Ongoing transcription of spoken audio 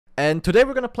And today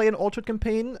we're gonna play an altered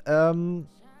campaign,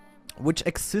 which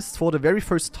exists for the very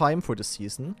first time for the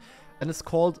season. And it's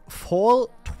called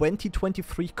Fall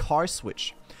 2023 Car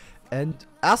Switch. And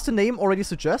as the name already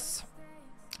suggests,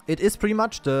 it is pretty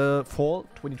much the Fall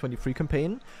 2023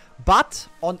 campaign. But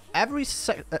on every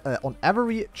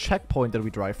checkpoint that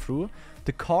we drive through,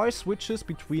 the car switches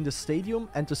between the stadium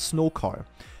and the snow car.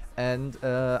 And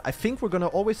I think we're gonna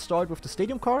always start with the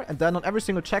stadium car, and then on every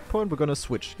single checkpoint we're gonna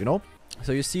switch, you know?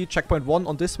 So you see checkpoint 1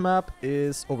 on this map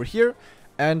is over here,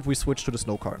 and we switch to the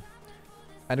snow car.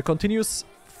 And it continues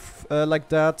like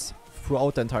that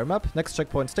throughout the entire map. Next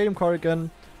checkpoint, stadium car again.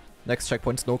 Next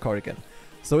checkpoint, snow car again.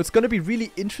 So it's gonna be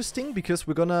really interesting because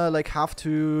we're gonna like have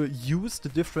to use the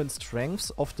different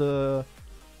strengths of the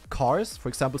cars. For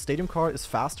example, stadium car is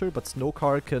faster, but snow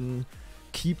car can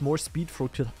keep more speed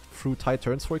through tight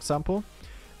turns, for example.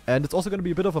 And it's also gonna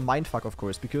be a bit of a mindfuck, of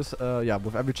course, because yeah,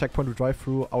 with every checkpoint we drive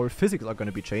through, our physics are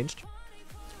gonna be changed.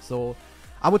 So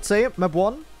I would say map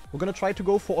 1, we're gonna try to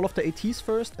go for all of the ATs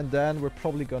first, and then we're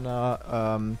probably gonna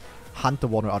hunt the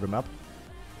one or other map.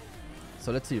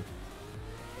 So let's see.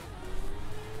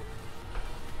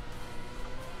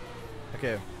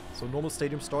 Okay, so normal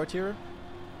stadium start here.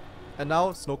 And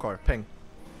now snow car, ping.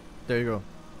 There you go.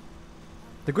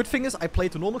 The good thing is I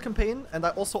played the normal campaign, and I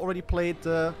also already played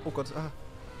the... oh god, I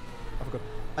forgot.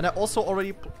 And I also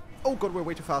already... oh god, we're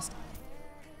way too fast.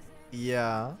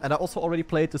 Yeah, and I also already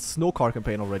played the snow car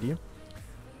campaign already.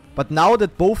 But now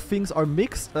that both things are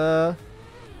mixed,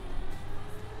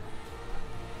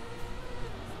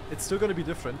 it's still gonna be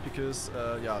different because,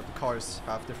 yeah, the cars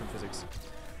have different physics.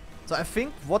 So I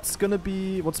think what's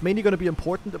mainly gonna be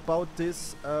important about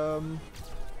this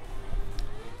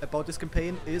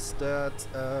campaign is that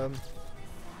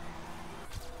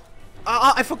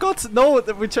I forgot. No,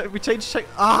 we changed.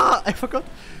 I forgot.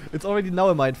 It's already now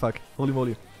a mindfuck. Holy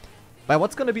moly! But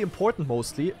what's gonna be important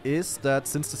mostly is that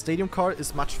since the stadium car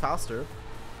is much faster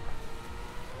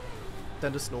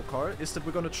than the snow car, is that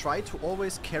we're gonna try to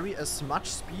always carry as much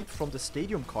speed from the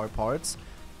stadium car parts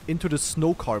into the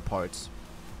snow car parts.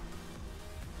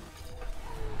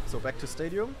 So back to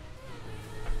stadium.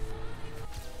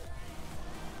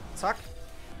 Zack.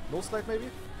 No slide maybe?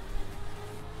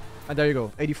 And there you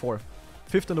go. 84.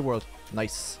 5th in the world.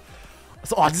 Nice.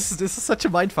 So this is such a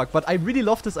mindfuck, but I really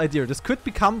love this idea. This could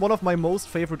become one of my most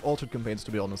favorite altered campaigns,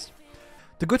 to be honest.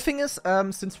 The good thing is,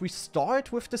 since we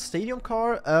start with the stadium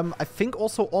car, I think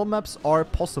also all maps are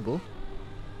possible.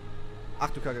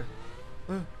 Ach du Kacke.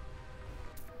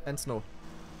 And snow.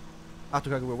 Ach du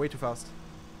Kacke, we're way too fast.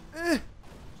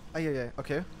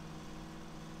 Okay.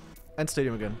 And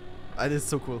stadium again. This is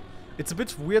so cool. It's a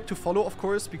bit weird to follow, of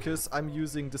course, because I'm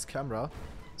using this camera.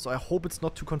 So I hope it's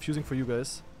not too confusing for you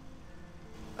guys.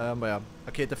 But yeah.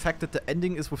 Okay, the fact that the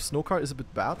ending is with snow car is a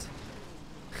bit bad.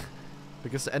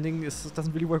 Because the ending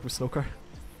doesn't really work with snow car.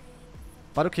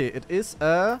 But okay, it is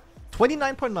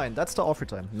 29.9. That's the offer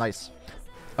time. Nice.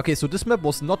 Okay, so this map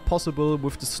was not possible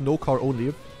with the snow car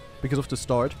only. Because of the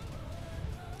start.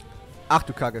 Ach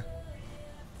du Kacke.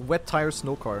 Wet tire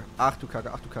snow car. Ach du Kacke,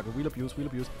 ach du Kacke. Wheel abuse, wheel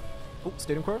abuse. Oh,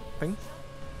 stadium car. Ping.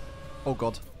 Oh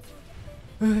god.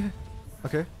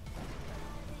 Okay.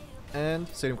 And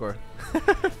stadium car.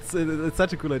 it's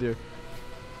such a cool idea.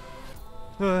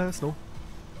 Snow.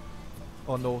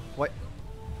 Oh no. Why?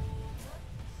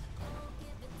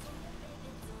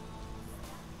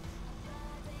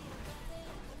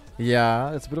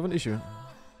 Yeah, it's a bit of an issue.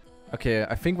 Okay,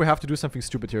 I think we have to do something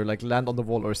stupid here, like land on the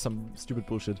wall or some stupid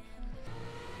bullshit.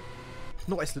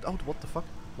 No, I slid out. What the fuck?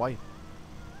 Why?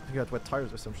 I think I had wet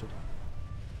tires or some shit.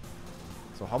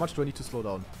 So how much do I need to slow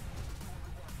down?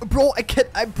 Bro, I can't.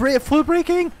 I'm full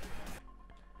braking!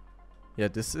 Yeah,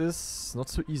 this is not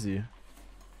so easy.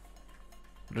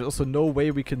 There's also no way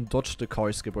we can dodge the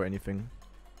car skip or anything.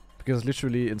 Because it's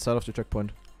literally inside of the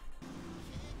checkpoint.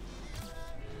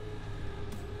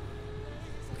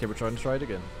 Okay, we're trying to try it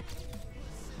again.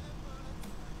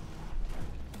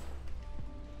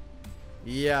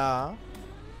 Yeah.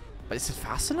 But is it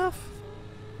fast enough?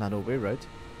 Nah, no way, right?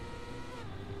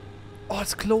 Oh,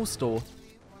 it's close though.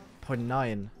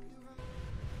 0.9.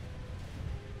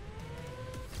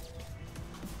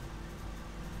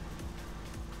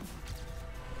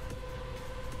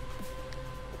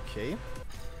 Okay.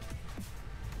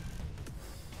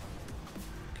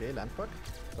 Okay, land bug.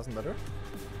 Doesn't matter.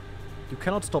 You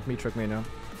cannot stop me, Trackmania.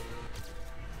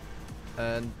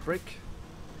 And break.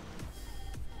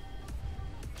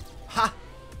 Ha!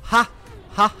 Ha!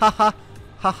 Ha ha ha!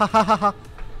 Ha ha ha ha ha!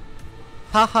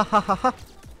 Ha ha ha ha ha!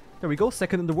 There we go,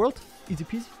 second in the world. Easy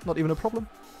peasy, not even a problem.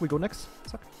 We go next.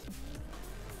 Suck.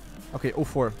 Okay,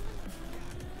 04.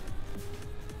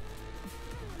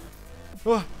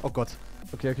 Oh, oh Gott.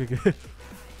 Okay, okay, okay.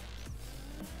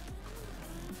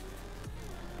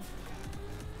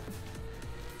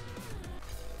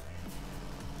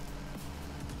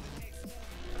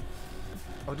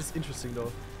 Oh, this is interesting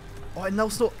though. Oh, and now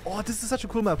snow. Oh, this is such a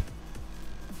cool map.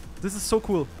 This is so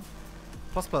cool.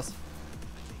 Plus plus.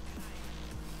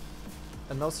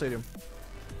 And now stadium.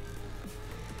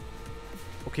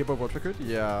 Okay, but world record.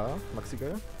 Yeah, Maxi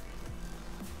geil.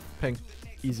 Peng.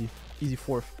 Easy. Easy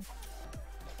fourth.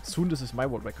 Soon this is my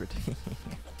world record.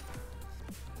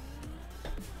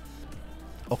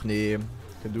 Och nee.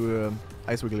 Can do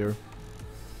ice wiggle here.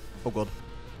 Oh god.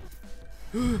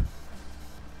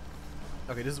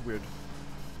 Okay, this is weird.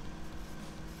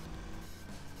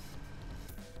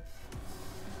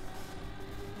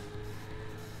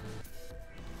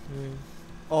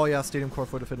 Oh yeah, stadium core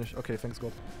for the finish. Okay, thanks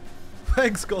God.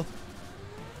 Thanks God.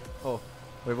 Oh,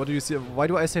 wait, what do you see? Why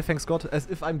do I say thanks God? As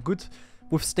if I'm good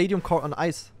with stadium core on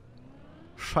ice.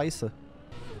 Scheiße.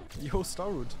 Yo,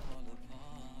 Starroot.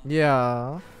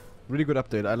 Yeah. Really good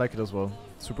update. I like it as well.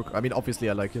 Super. I mean, obviously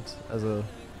I like it as a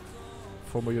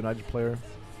former United player.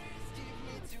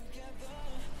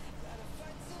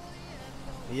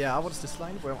 Yeah, what is this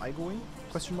line? Where am I going?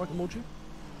 Question mark emoji?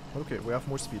 Okay, we have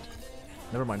more speed.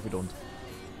 Never mind, we don't.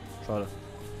 Schade.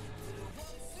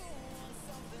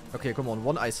 Okay, come on,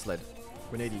 one ice sled.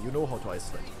 Grenady, you know how to ice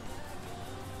sled.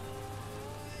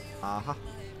 Aha.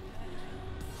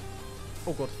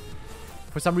 Oh god.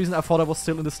 For some reason I thought I was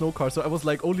still in the snow car, so I was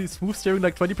like only smooth steering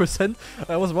like 20%.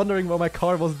 I was wondering why my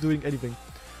car wasn't doing anything.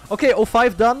 Okay,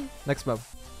 05 done. Next map.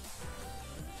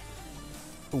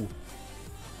 Ooh.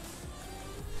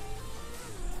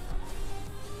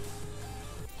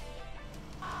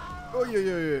 Oh yeah,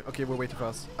 yeah, yeah. Okay, we're way too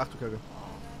fast. Ach du Kacke.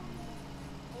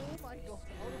 Oh my god,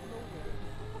 out of nowhere.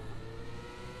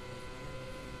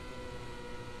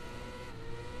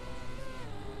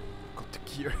 God, the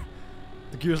gear.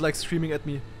 The gear is like screaming at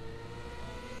me.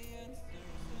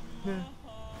 Yeah.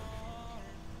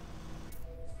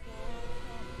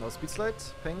 Now speed slide,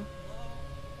 ping.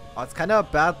 Oh, it's kinda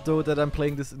bad though that I'm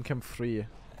playing this in Cam 3.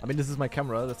 I mean, this is my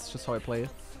camera, that's just how I play.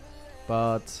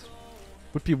 But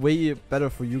would be way better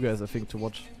for you guys, I think, to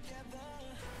watch.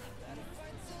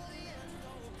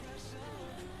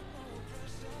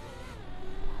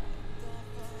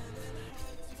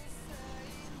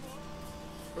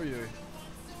 Oh yeah.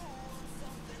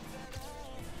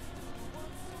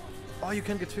 Oh, you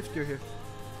can get 50 here.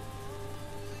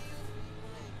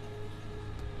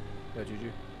 Yeah,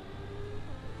 GG.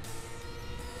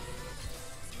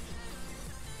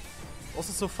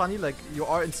 Also so funny, like you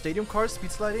are in stadium cars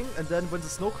speed sliding, and then when the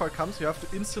snow car comes, you have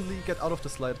to instantly get out of the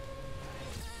slide.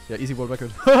 Yeah, easy world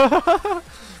record.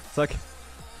 Zack.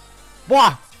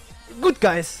 Boah! Good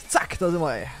guys! Zack, da sind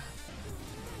wir.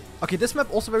 Okay, this map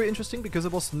also very interesting because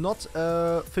it was not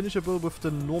finishable with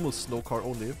the normal snow car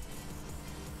only.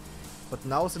 But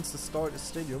now, since the start is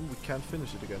stadium, we can't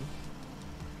finish it again.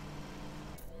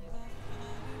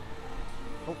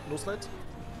 Oh, no slide.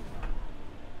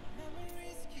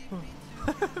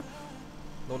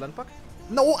 No land bug?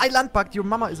 No, I land bugged! Your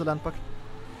mama is a land bug.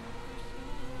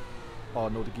 Oh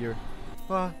no, the gear.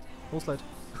 Ah, no slide.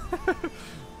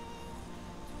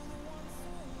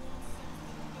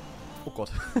 Oh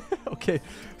god. Okay.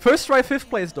 First try 5th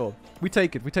place though. We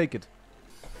take it, we take it.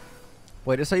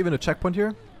 Wait, is there even a checkpoint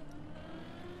here?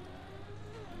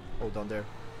 Oh, down there.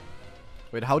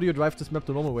 Wait, how do you drive this map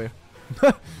the normal way?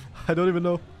 I don't even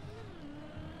know.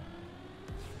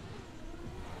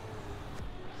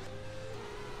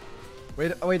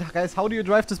 Wait, wait, guys, how do you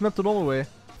drive this map the normal way?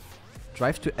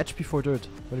 Drive to edge before dirt.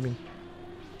 What do you mean?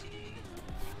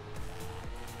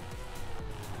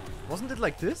 Wasn't it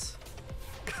like this?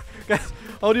 Guys,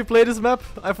 how do you play this map?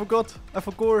 I forgot. I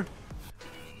forgot.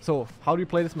 So, how do you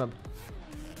play this map?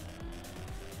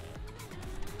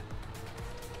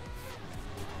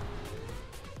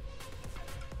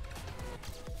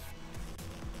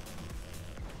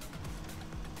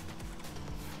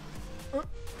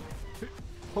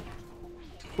 Hop.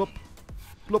 Plop.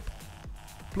 Plop.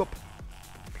 Plop.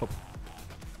 Plop.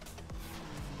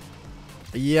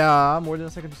 Yeah, more than a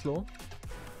second too slow.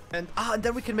 And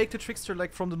then we can make the trickster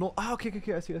like from the north. Ah, okay, okay,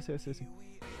 okay, I see, I see, I see, I see.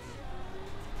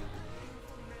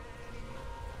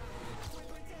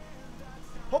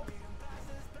 Hop!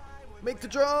 Make the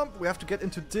jump! We have to get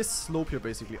into this slope here,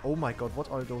 basically. Oh my god,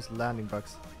 what are those landing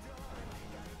bugs?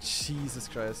 Jesus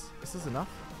Christ. Is this enough?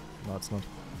 No, it's not.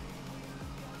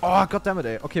 Oh, god damn it,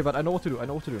 eh. Okay, but I know what to do, I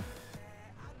know what to do.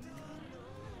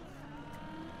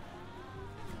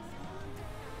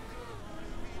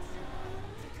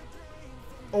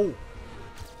 Oh!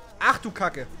 Ach du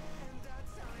Kacke!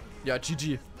 Yeah,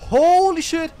 GG. Holy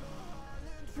shit!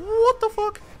 What the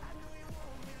fuck?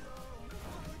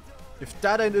 If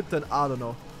that ain't it, then I don't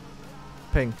know.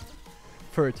 Ping.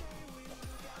 Third.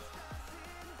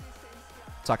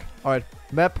 Zack. Alright.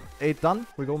 Map 8 done.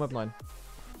 We go map 9.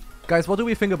 Guys, what do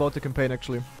we think about the campaign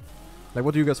actually? Like,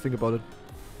 what do you guys think about it?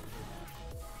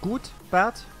 Good?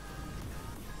 Bad?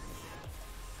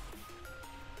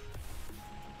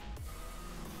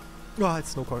 Ah,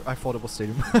 it's no car. I thought it was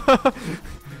stadium.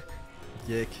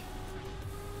 Yick.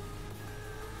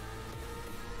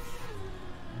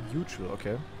 Neutral,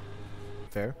 okay.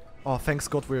 Fair. Oh, thanks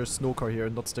God we're snow car here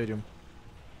and not stadium.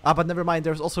 Ah, but never mind.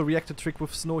 There's also a reactor trick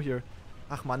with snow here.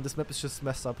 Ach man, this map is just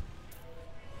messed up.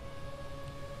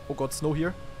 Oh God, snow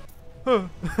here.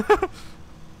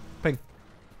 Ping.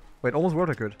 Wait, almost world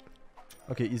record.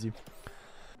 Okay, easy.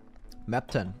 Map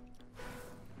 10.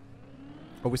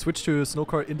 Oh, we switched to snow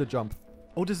car in the jump.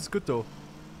 Oh, this is good though.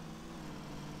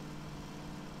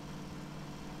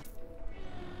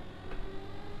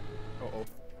 Uh-oh.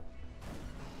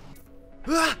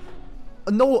 Ah!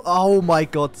 No! Oh my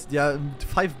God. Yeah,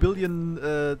 5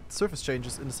 billion surface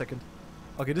changes in a second.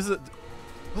 Okay, this is...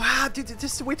 Ah, this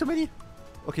is way too many.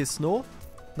 Okay, snow.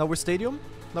 Now we're stadium.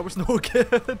 Now we're snow again.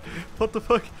 What the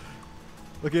fuck?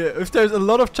 Okay, if there's a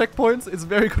lot of checkpoints, it's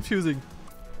very confusing.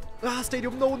 Ah,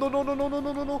 stadium. No, no, no, no, no, no,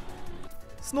 no, no, no.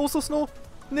 Snow, so snow.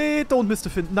 Nee, don't miss the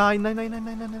fin. Nine, nine, nine, nine,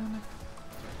 nine, nine, nine, nine.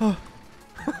 Oh.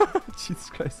 Jesus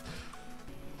Christ.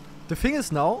 The thing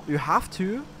is now, you have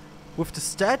to, with the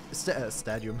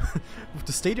stadium, with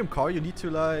the stadium car, you need to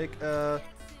like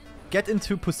get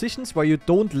into positions where you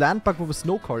don't land back with a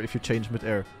snow car if you change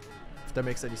mid-air. If that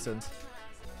makes any sense.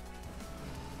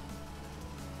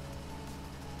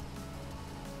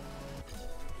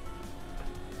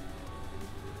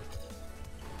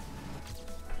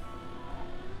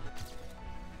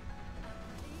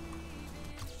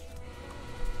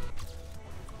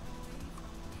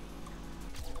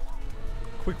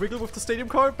 Quick wiggle with the stadium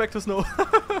car, back to snow.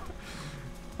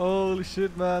 Holy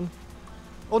shit, man.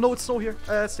 Oh no, it's snow here.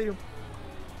 Stadium.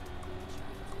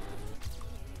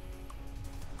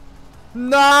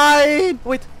 Nine!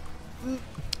 Wait.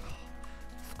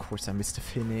 Of course I missed the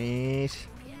finish.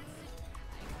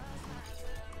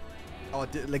 Oh,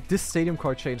 like this stadium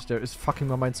car change there is fucking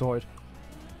my mind so hard.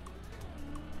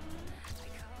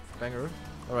 Banger.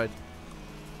 Alright.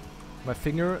 My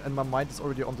finger and my mind is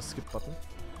already on the skip button.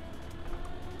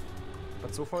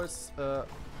 But so far it's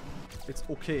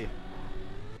okay.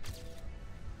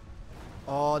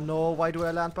 Oh no, why do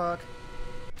I land back?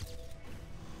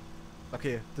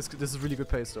 Okay, this is really good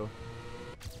pace though.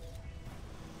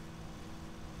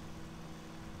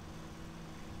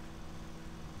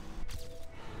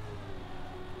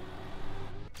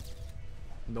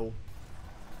 No.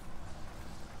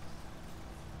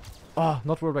 Ah,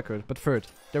 not world record, but third.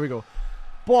 There we go.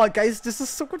 Boy, guys, this is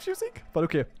so confusing. But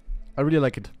okay, I really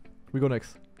like it. We go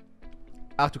next.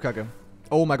 Artukage.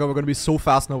 Oh my God, we're gonna be so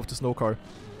fast now with the snow car.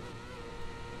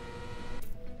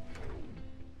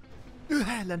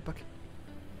 Land back.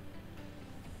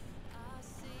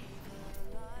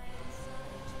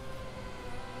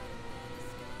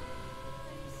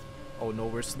 Oh no,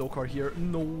 we're snow car here.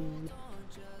 No.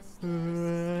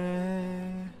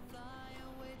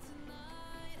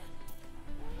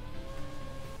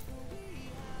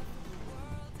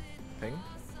 Ping.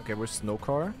 Okay, we're snow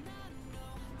car.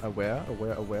 Aware.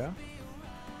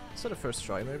 Is that a first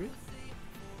try maybe?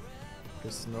 Okay,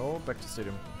 snow, back to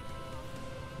stadium.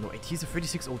 No, ATs are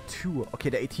 3602. Okay,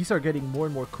 the ATs are getting more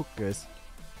and more cooked, guys.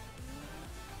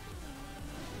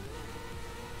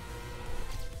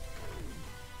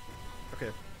 Okay,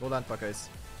 no Landbar, guys.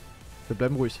 Wir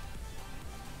bleiben ruhig.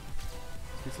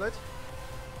 Speed slide.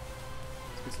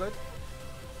 Speed slide.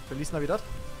 Feliz Navidad.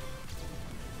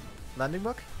 Landing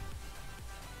bug.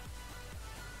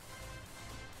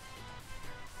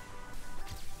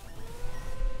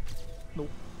 No.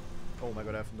 Oh my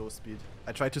God, I have no speed.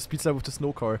 I tried to speed slide with the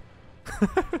snow car.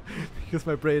 Because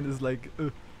my brain is like,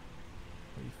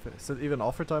 Is that even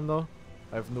offer time now?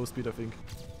 I have no speed, I think.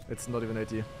 It's not even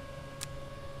 80.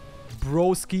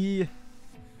 Broski.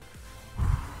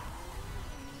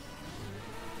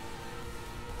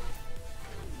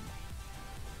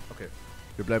 Okay.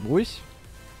 Wir bleiben ruhig.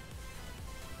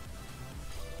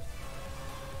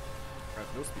 I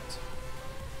have no speed.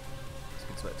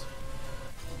 Speed slide.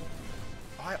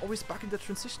 Oh, I always bug in the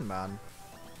transition, man.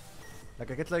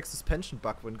 Like, I get like suspension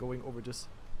bug when going over this.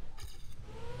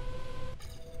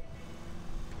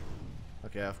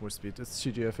 Okay, I have more speed. It's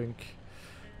GG, I think.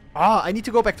 Ah, I need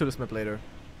to go back to this map later.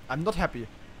 I'm not happy.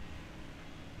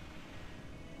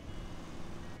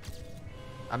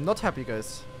 I'm not happy,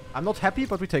 guys. I'm not happy,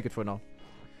 but we take it for now.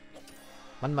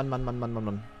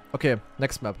 Man. Okay,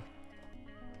 next map.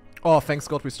 Oh, thanks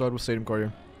God we started with Stadium Car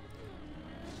here.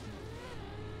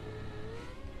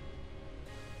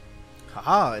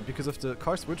 Haha, and because of the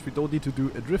car switch, we don't need to do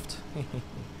a drift.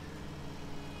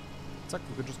 Zack,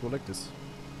 we can just go like this.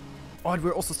 Oh, and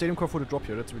we're also Stadium Car for the drop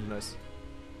here. That's really nice.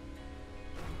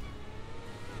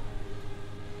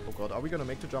 Oh God, are we gonna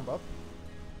make the jump up?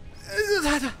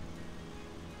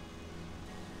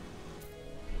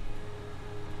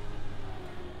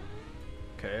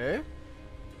 Okay.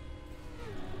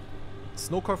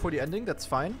 Snow car for the ending, that's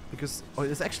fine. Because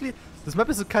it's actually, this map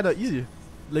is kind of easy.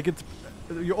 Like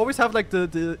you always have like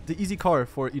the easy car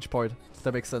for each part. If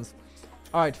that makes sense.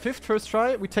 Alright, 5th first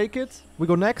try, we take it. We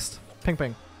go next. Ping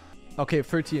ping. Okay,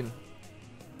 13.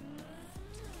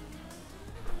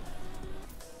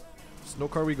 Snow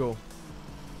car we go.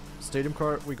 Stadium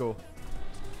car we go.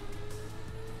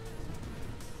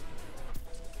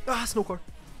 Ah, snow car.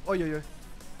 Oh yeah.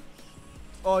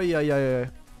 Oh yeah.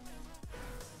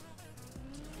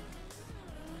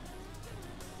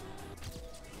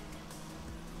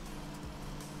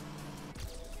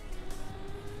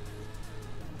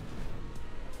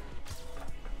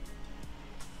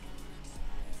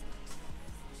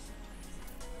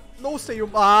 No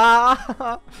stadium.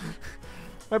 Ah!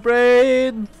 My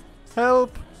brain!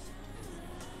 Help!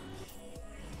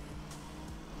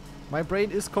 My brain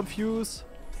is confused.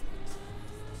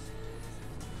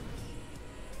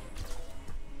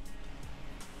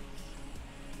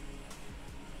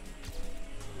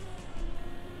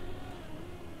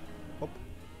 Hop.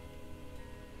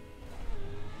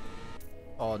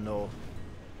 Oh no.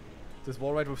 This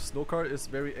wall ride with snow car is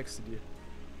very XCD.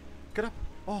 Get up!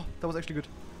 Oh, that was actually good.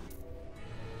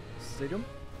 Stadium?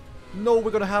 No,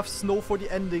 we're gonna have snow for the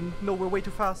ending. No, we're way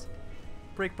too fast.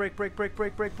 Break.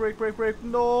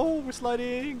 No, we're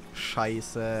sliding.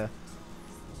 Scheiße.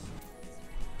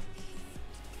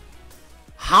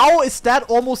 How is that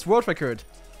almost world record?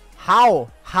 How?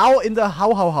 How in the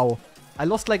how? I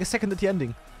lost like a second at the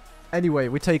ending. Anyway,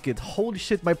 we take it. Holy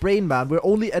shit, my brain, man. We're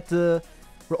only at the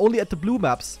blue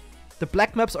maps. The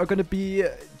black maps are gonna be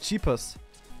cheapest.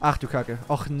 Ach du Kacke.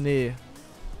 Och nee.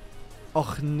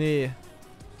 Och nee.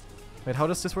 Wait, how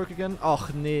does this work again?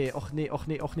 Och nee. Och nee.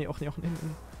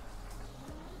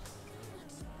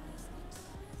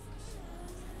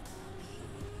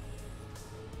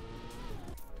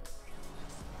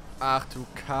 Ach du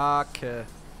Kacke.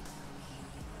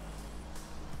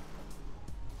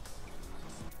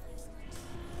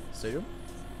 Stadium?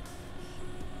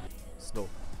 Snow.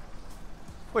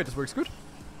 Wait, this works good.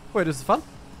 Wait, this is fun.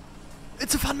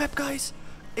 It's a fun map, guys.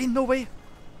 Ain't no way.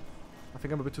 I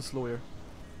think I'm a bit too slow here.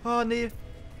 Oh, nee.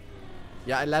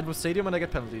 Yeah, I land with Stadium and I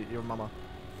get penalty, your mama.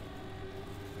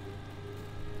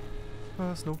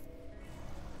 Snow.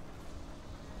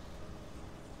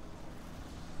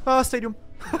 Stadium.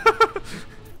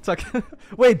 Zack.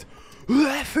 Wait.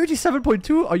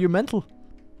 37.2? Are you mental?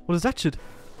 What is that shit?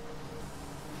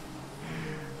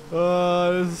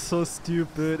 This is so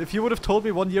stupid. If you would have told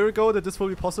me 1 year ago that this will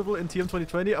be possible in TM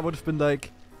 2020, I would have been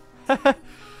like...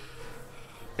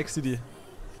 XCD.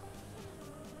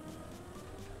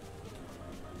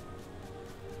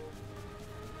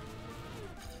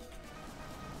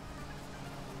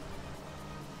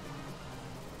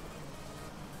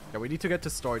 Yeah, we need to get the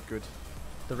start good.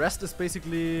 The rest is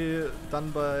basically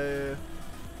done by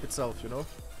itself, you know?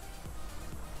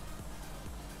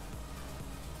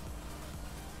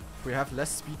 If we have less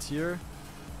speed here...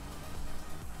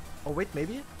 Oh wait,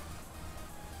 maybe?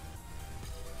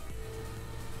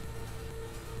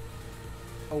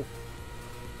 Oh.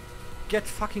 Get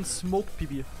fucking smoked,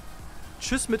 PB.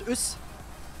 Tschüss mit Üss.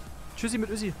 Tschüssi mit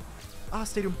Üssi. Ah,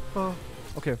 Stadium. Oh.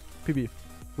 Okay, PB.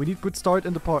 We need good start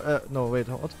in the part. No, wait,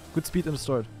 what? Good speed in the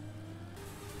start.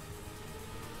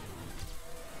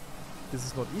 This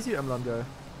is not easy, Emlan guy.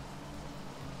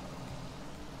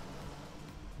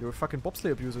 You're a fucking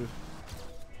bobsleigh abuser.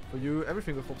 For you,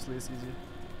 everything with bobsleigh is easy.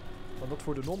 But not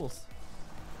for the normals.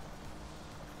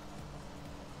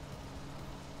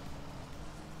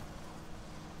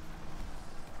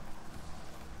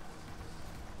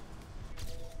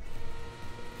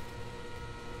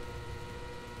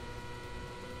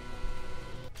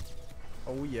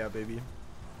 Oh yeah, baby.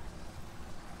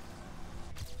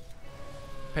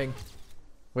 Peng.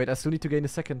 Wait, I still need to gain a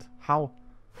second. How?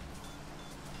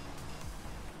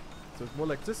 So it's more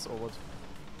like this or what?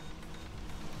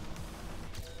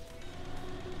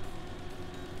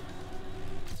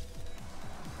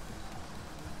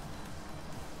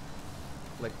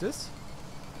 Like this?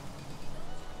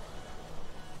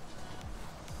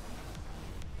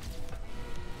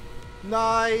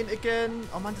 9 again.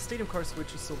 Oh man, the stadium car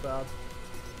switch is so bad.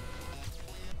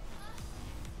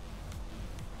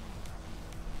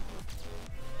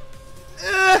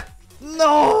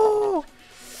 No!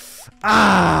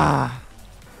 Ah!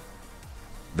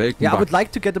 Yeah, I would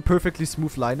like to get a perfectly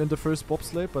smooth line in the first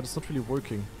bobsleigh, but it's not really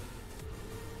working.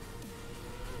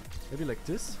 Maybe like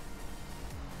this?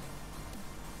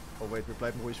 Oh wait, wir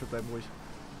bleiben ruhig.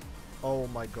 Oh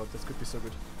my god, this could be so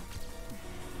good.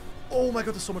 Oh my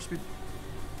god, there's so much speed.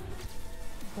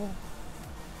 Oh.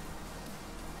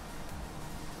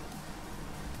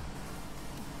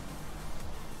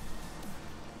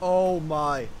 Oh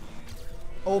my.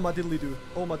 Oh my diddly do.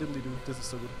 Oh my diddly do. This is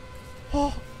so good.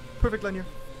 Oh, perfect line here.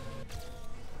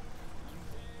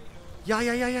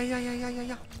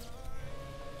 Yeah.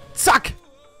 Zack!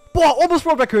 Boah, almost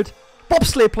world record.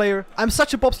 Bobsleigh player. I'm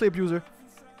such a bobsleigh abuser.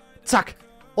 Zack.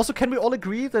 Also, can we all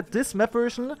agree that this map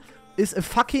version is a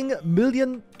fucking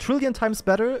million trillion times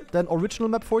better than original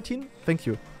map 14? Thank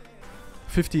you.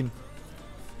 15.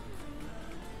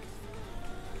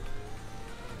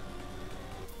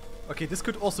 Okay, this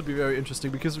could also be very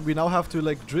interesting because we now have to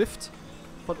like drift,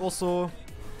 but also...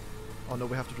 Oh no,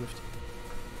 we have to drift.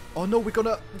 Oh no, we're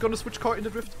gonna switch car in the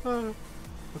drift.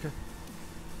 Okay.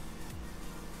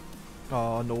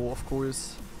 Oh no, of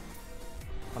course.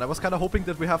 And I was kind of hoping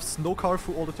that we have snow car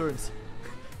through all the turns,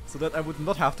 so that I would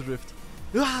not have to drift.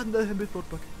 Ah, no, mid-road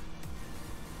bug.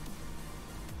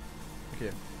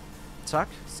 Okay. Zack,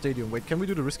 stadium. Wait, can we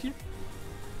do the risky?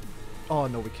 Oh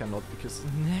no, we cannot because...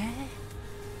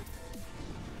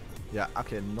 Yeah,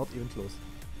 okay, not even close.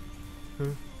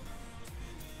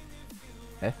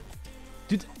 Eh?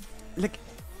 Dude, like...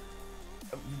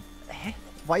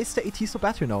 Why is the AT so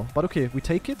bad here now? But okay, we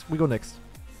take it, we go next.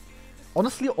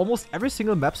 Honestly, almost every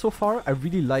single map so far, I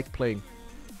really like playing.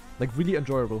 Like, really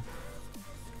enjoyable.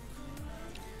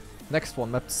 Next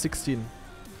one, map 16.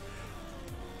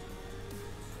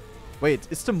 Wait,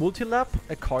 is the multi-lap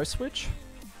a car switch?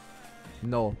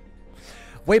 No.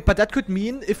 Wait, but that could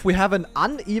mean if we have an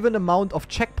uneven amount of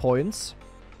checkpoints,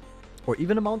 or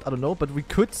even amount, I don't know, but we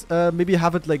could maybe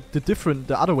have it like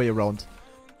the other way around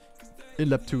in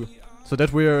lap 2. So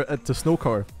that we're at the snow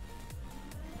car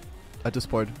at this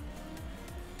point.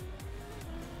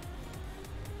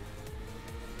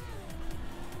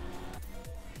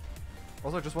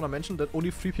 Also, I just want to mention that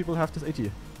only 3 people have this AT.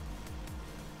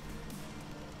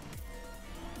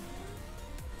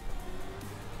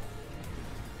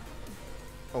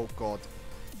 Oh god.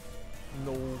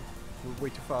 No. We're way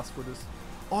too fast for this.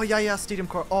 Oh yeah, stadium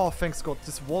car. Oh, thanks god.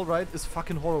 This wall ride is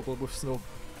fucking horrible with snow.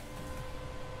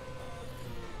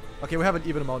 Okay, we have an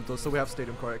even amount though, so we have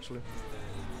stadium car actually.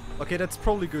 Okay, that's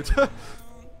probably good.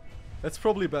 That's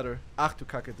probably better. Ach du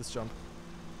Kacke, this jump.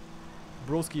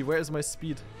 Broski, where is my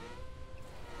speed?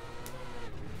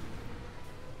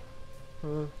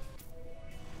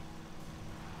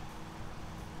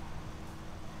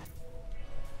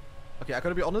 Okay, I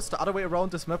gotta be honest, the other way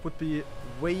around this map would be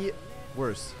way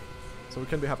worse. So we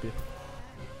can be happy.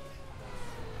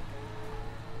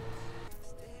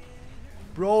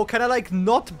 Bro, can I like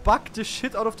not bug the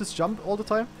shit out of this jump all the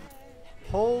time?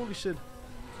 Holy shit.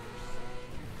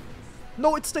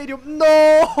 No, it's stadium.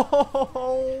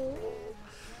 No!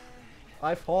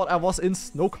 I thought I was in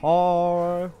snow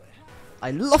car.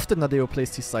 I love that Nadeo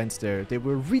placed these signs there. They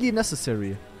were really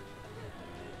necessary.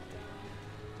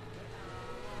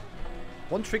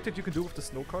 One trick that you can do with the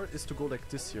snow car is to go like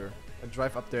this here and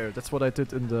drive up there. That's what I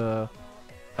did in the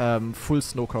full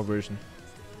snow car version.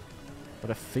 But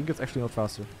I think it's actually not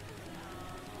faster.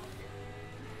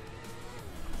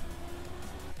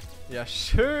 Yeah,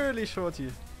 surely,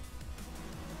 shorty.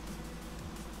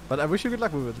 But I wish you good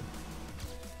luck with it.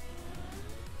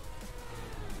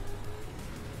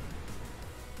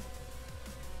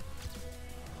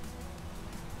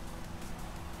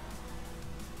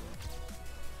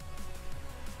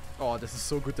 Oh, this is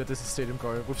so good that this is stadium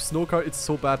car. With snow car, it's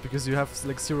so bad because you have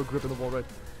like 0 grip in the wall, right?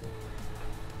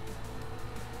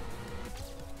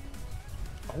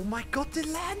 Oh my god, the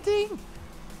landing!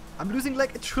 I'm losing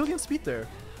like 1 trillion speed there.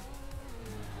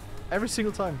 Every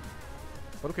single time.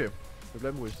 But okay, wir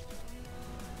bleiben ruhig.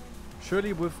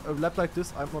 Surely with a lap like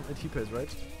this, I'm on AT pace,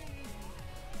 right?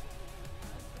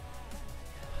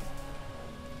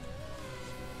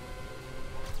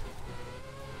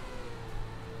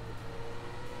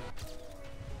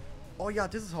 Oh yeah,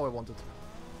 this is how I want it.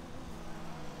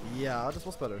 Yeah, this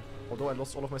was better. Although I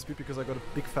lost all of my speed because I got a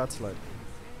big fat slide.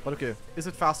 But okay, is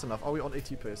it fast enough? Are we on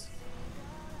AT pace?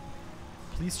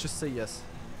 Please just say yes.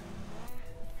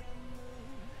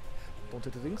 Don't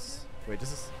hit the wings. Wait,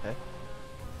 this is... Eh?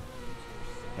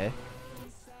 Eh?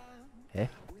 Eh?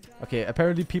 Okay,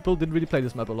 apparently people didn't really play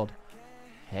this map a lot.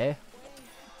 Hey?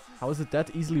 How is it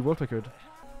that easily world record?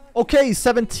 Okay,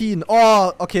 17.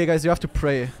 Oh, okay, guys, you have to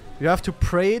pray. You have to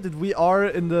pray that we are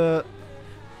in the...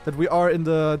 That we are in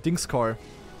the Dings car.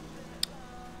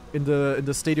 In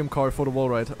the stadium car for the wall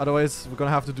ride. Otherwise, we're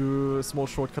gonna have to do a small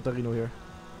shortcut Reno here.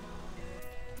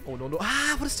 Oh, no, no.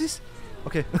 Ah, what is this?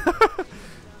 Okay.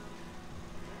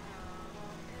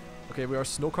 Okay, we are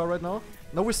snow car right now.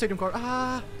 No, we're stadium car.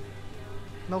 Ah!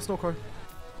 Now snow car.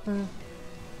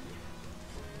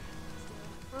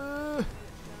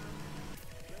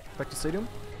 Back to stadium.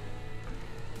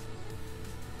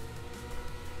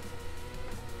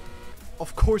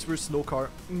 Of course we're snow car.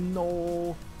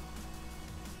 No.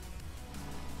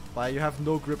 Bye, you have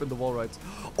no grip in the wall rides.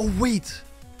 Oh, wait.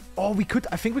 Oh, we could.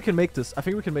 I think we can make this. I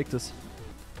think we can make this.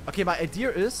 Okay, my idea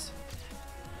is...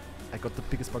 I got the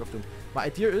biggest bug of doom. My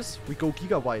idea is we go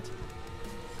giga wide.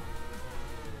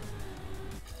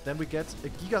 Then we get a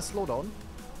giga slowdown.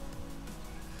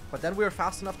 But then we are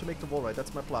fast enough to make the wall ride.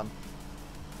 That's my plan.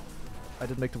 I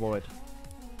did make the wall ride.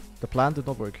 The plan did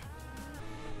not work.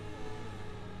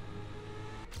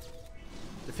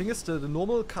 The thing is, the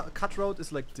normal cut route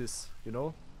is like this, you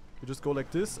know? You just go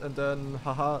like this and then,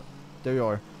 haha, there you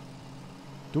are.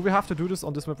 Do we have to do this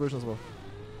on this map version as well?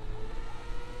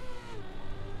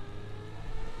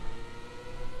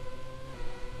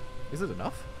 Is it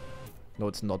enough? No,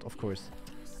 it's not, of course.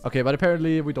 Okay, but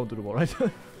apparently we don't do the wall, right?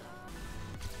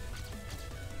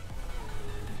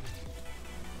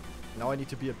 Now I need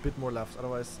to be a bit more left,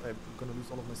 otherwise I'm gonna lose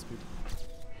all of my speed.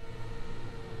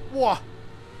 Whoa!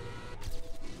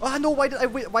 Ah, no, why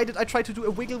did I try to do a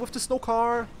wiggle with the snow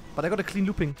car? But I got a clean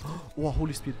looping. Wow,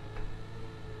 holy speed.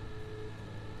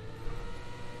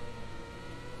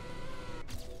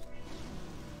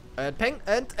 And peng,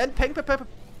 and peng, pep.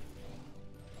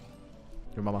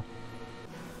 Your mama.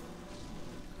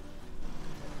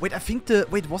 Wait, I think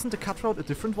wait, wasn't the cut route a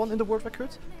different one in the world record?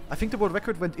 I think the world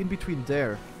record went in between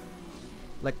there.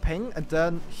 Like peng, and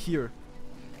then here.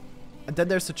 And then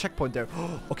there's the checkpoint there.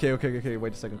 Okay,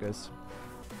 wait a second, guys.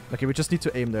 Okay, we just need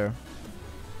to aim there.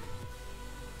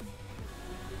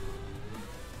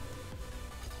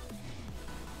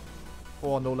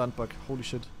 Oh, no land bug. Holy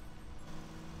shit.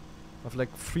 I have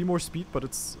like 3 more speed, but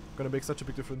it's gonna make such a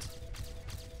big difference.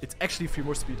 It's actually 3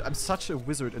 more speed. I'm such a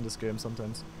wizard in this game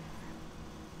sometimes.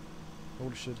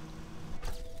 Holy shit.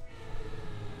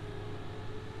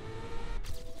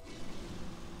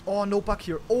 Oh, no bug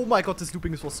here. Oh my god, this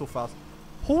looping was so fast.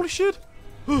 Holy shit.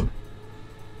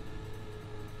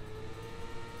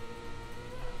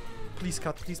 Please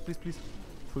cut, please.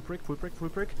 Full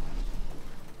break.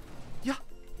 Yeah.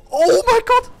 Oh my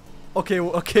god.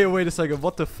 Okay, wait a second.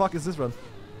 What the fuck is this run?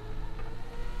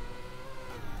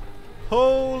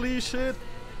 Holy shit.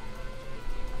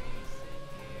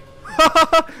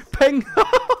 Peng.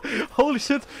 Holy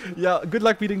shit. Yeah, good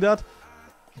luck beating that.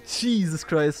 Jesus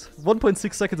Christ.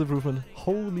 1.6 seconds improvement.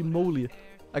 Holy moly.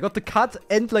 I got the cut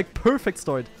and like perfect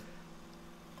start.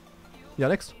 Yeah,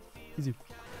 next. Easy.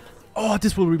 Oh,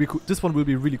 this will be cool. This one will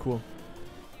be really cool.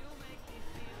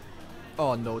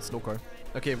 Oh no, it's no car.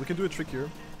 Okay, we can do a trick here.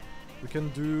 We can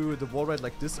do the wall ride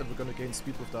like this and we're gonna gain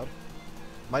speed with that.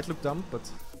 Might look dumb, but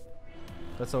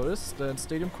that's how it is. Then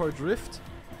stadium car drift.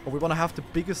 Oh, we wanna have the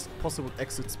biggest possible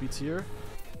exit speed here.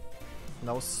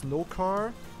 Now snow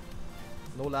car.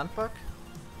 No land bug.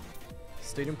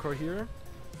 Stadium car here.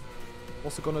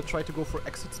 Also gonna try to go for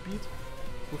exit speed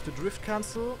with the drift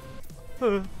cancel.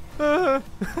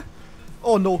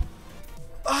 Oh no.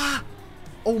 Ah!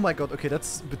 Oh my god, okay,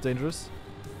 that's a bit dangerous.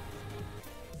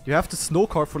 You have the snow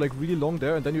car for like really long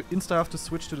there and then you insta have to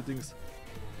switch to the things.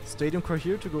 Stadium car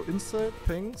here to go inside,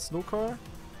 ping, snow car.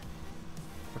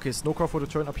 Okay, snow car for the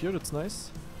turn up here, that's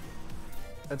nice.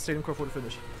 And stadium car for the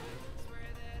finish.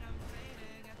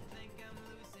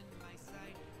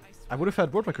 I would have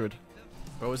had world record.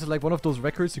 Bro, is it like one of those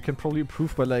records you can probably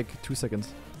improve by like 2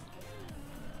 seconds?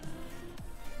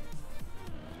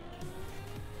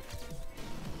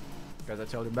 Guys, I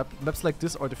tell you, maps like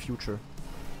this are the future.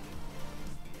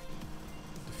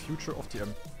 The future of the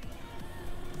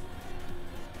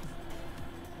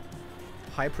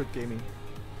hybrid gaming.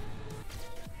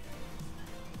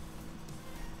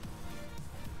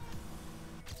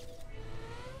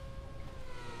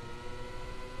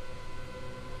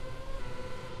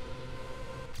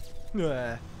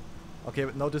 Okay,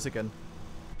 but now this again.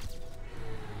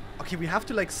 Okay, we have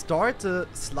to like start the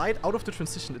slide out of the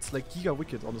transition. It's like giga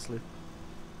wicked, honestly.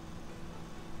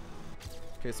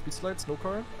 Okay, speed slide, snow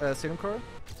car, stadium car.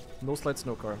 No slide,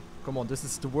 snow car. Come on, this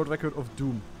is the world record of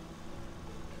doom.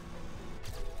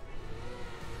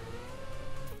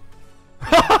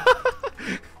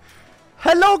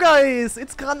 guys!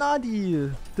 It's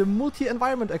Granadi, the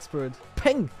multi-environment expert.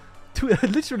 Peng!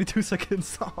 Literally 2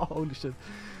 seconds. Oh, holy shit.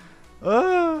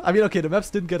 I mean, okay, the maps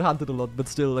didn't get hunted a lot, but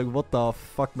still, like, what the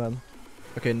fuck, man.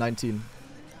 Okay, 19.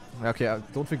 Okay, I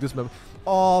don't think this map...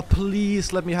 Oh,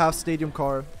 please let me have stadium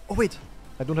car. Oh, wait.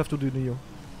 I don't have to do Neo.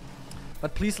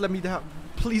 But please let me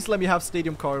have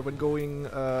stadium car when going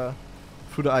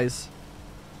through the ice.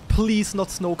 Please, not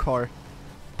snow car.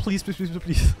 Please, please, please,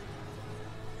 please.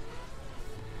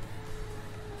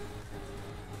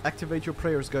 Activate your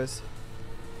prayers, guys.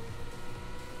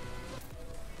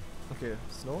 Okay,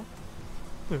 snow.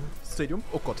 Stadium.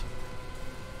 Oh god.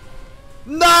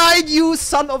 9, you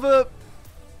son of a...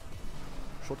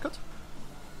 Shortcut?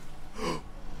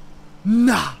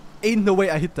 Nah! Ain't no way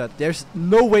I hit that. There's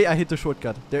no way I hit the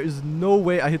shortcut. There is no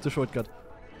way I hit the shortcut.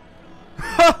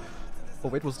 Oh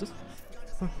wait, what's this?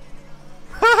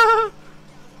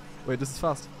 Wait, this is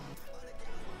fast.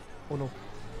 Oh no.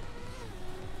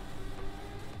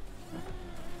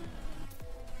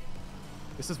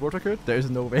 Is this world record? There is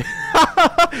no way.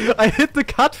 I hit the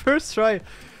cut first try.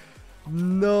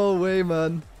 No way,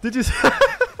 man. Did you?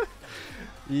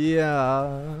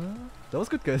 Yeah, that was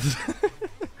good, guys.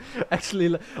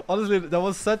 Actually, honestly, that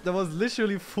was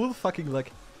literally full fucking luck.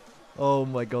 Oh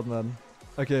my god, man.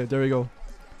 Okay, there we go.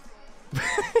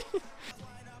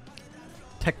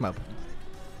 Tech map.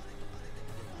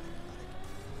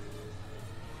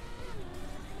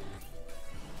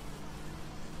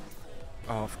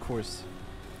 Oh, of course.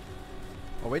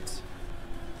 Oh wait,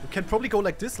 we can probably go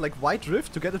like this, like wide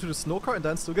drift to get into the snow car, and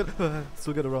then still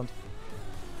get around.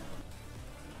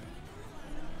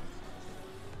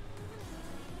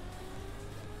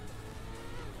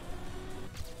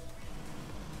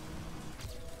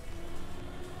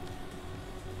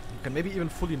 You can maybe even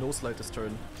fully no slide this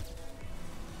turn.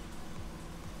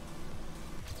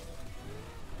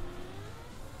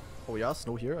 Oh yeah,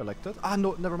 snow here. I like that. Ah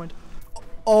no, never mind.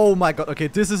 Oh my god, okay,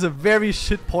 this is a very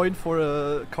shit point for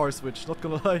a car switch, not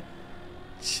gonna lie.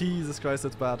 Jesus Christ,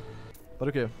 that's bad. But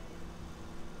okay.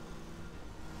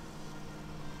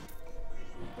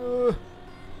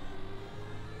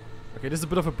 Okay, this is a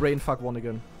bit of a brain fuck one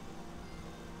again.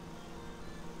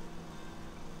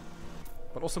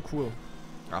 But also cool.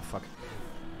 Ah, fuck.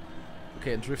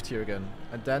 Okay, and drift here again.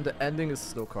 And then the ending is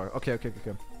snow car. Okay, okay, okay,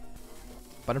 okay.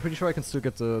 But I'm pretty sure I can still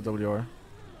get the WR.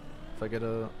 If I get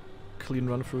a clean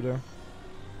run through there.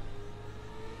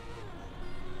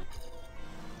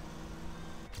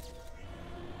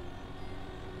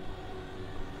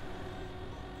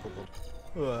 Oh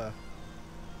god.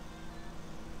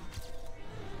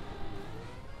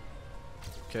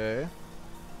 Okay.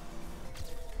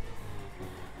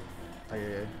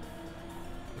 Aye.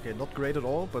 Okay, not great at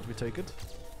all, but we take it.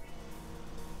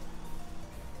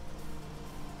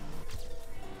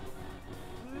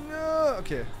 No,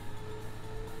 okay.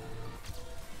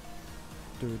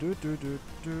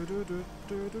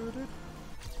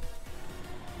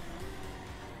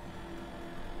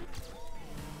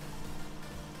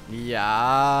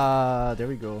 Yeah, there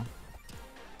we go.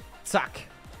 Zack.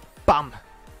 Bam.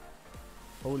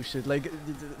 Holy shit, like,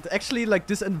 actually, like,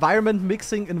 this environment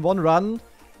mixing in one run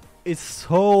is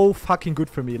so fucking good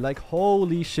for me. Like,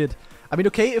 holy shit. I mean,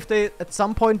 okay, if they at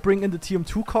some point bring in the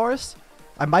TM2 cars,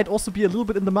 I might also be a little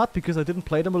bit in the mud because I didn't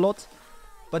play them a lot.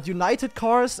 But United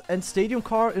cars and Stadium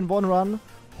car in one run,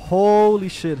 holy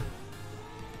shit.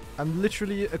 I'm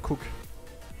literally a cook.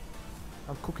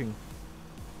 I'm cooking.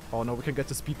 Oh no, we can get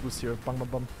the speed boost here. Bang, bang,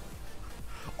 bang.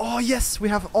 Oh yes, we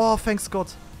have... Oh, thanks God.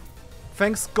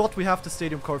 Thanks God we have the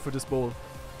Stadium car for this bowl.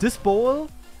 This bowl...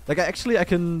 Like, I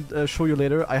can show you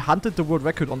later. I hunted the world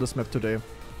record on this map today.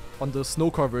 On the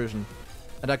snow car version.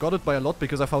 And I got it by a lot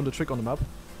because I found a trick on the map.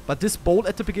 But this bowl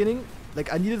at the beginning,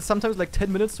 like, I needed sometimes like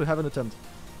 10 minutes to have an attempt.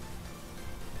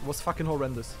 It was fucking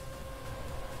horrendous.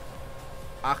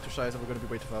 Ach du Scheiße, we're gonna be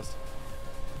way too fast.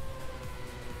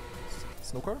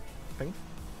 Snow car? Ping.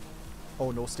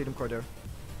 Oh no, Stadium car there.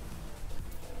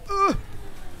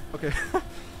 Okay.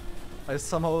 I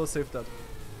somehow saved that.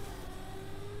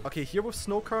 Okay, here with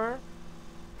snow car,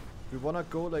 we wanna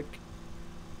go like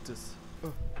this.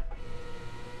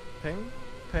 Ping,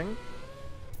 ping.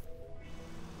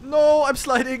 No, I'm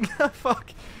sliding.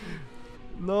 Fuck.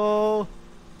 No.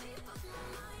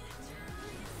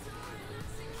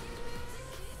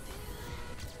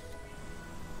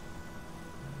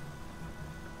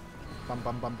 Bum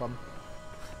bum bum bum.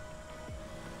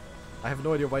 I have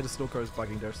no idea why the snow car is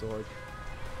bugging there so hard.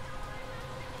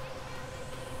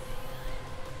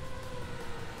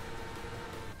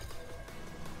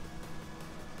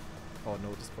 Oh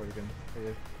no, this part again.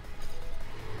 Okay.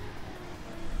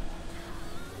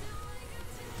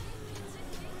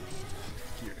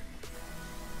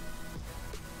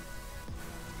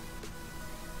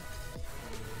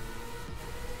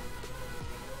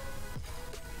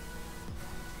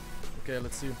 Okay,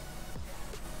 let's see.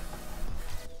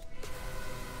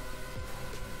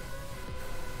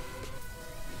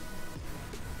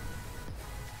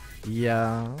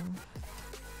 Yeah.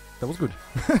 That was good.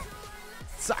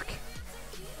 Zack!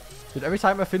 Dude, every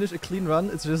time I finish a clean run,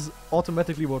 it's just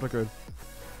automatically water girl.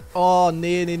 Oh,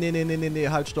 nee, nee, nee, nee, nee, nee, nee,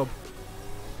 halt, stop.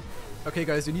 Okay,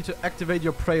 guys, you need to activate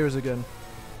your prayers again.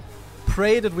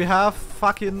 Pray that we have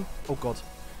fucking... Oh, God.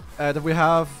 That we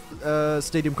have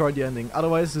Stadium car at the ending.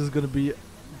 Otherwise, this is gonna be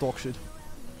dog shit.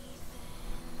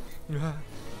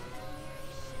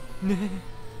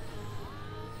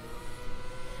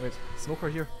 Wait, snow car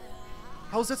here.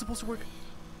 How is that supposed to work?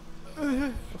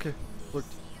 Okay,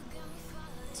 worked.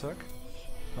 Zack.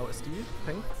 Now SD.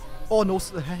 Peng. Oh, no.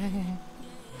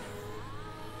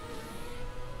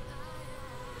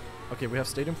 Okay, we have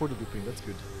Stadium for the looping. That's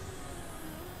good.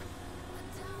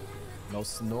 No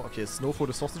snow. Okay, snow for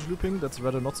the sausage looping. That's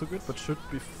rather not so good, but should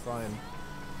be fine.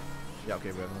 Yeah,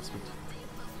 okay, we have enough speed.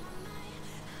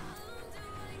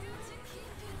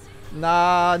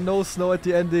 Nah, no snow at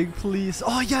the ending, please.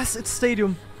 Oh, yes, it's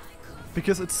Stadium.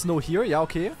 Because it's snow here. Yeah,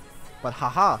 okay. But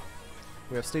haha.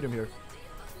 We have Stadium here.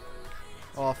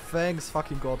 Oh, thanks,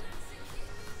 fucking God.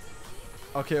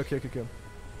 Okay, okay, okay, okay.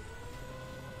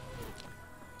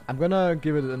 I'm gonna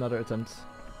give it another attempt.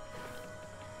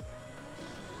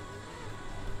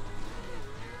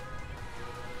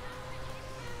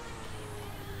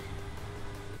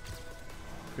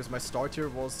 Because my start here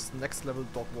was next level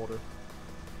dog water.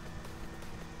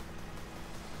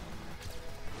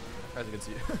 As you can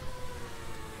see.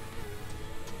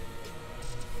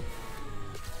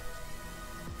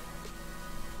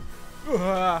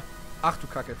 Ach du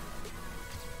Kacke.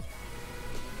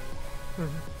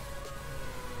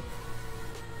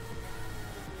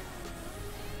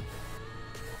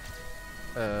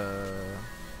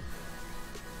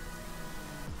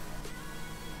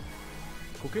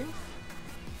 Cooking?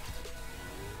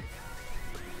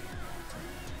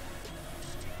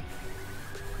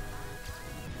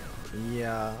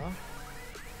 Ja.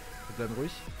 Wir bleiben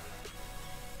ruhig.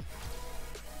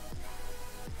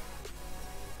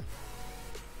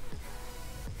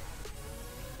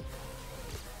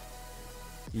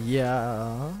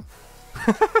 Ja.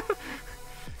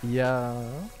 Ja.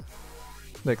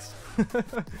 Next.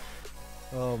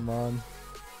 Oh man.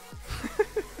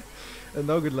 And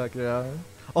no good luck, ja.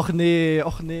 Och nee,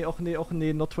 och nee, och nee, och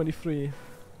nee, not 23.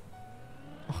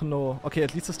 Och no. Okay,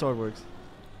 at least the star works.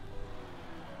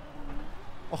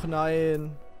 Och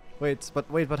nein. Wait,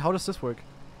 but how does this work?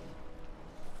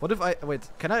 What if I... Wait,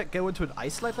 can I go into an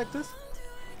ice slide like this?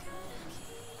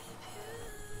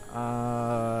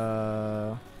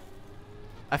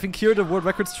 I think here the world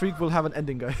record streak will have an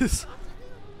ending, guys.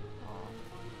 Oh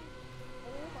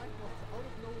my God, out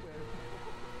of nowhere.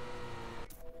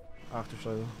 Ach du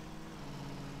Scheiße.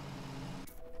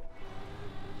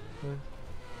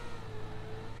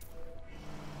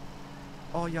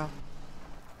 Oh yeah.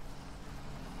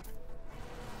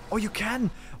 Oh, you can.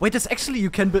 Wait, that's actually you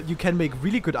can make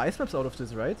really good ice maps out of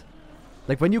this, right?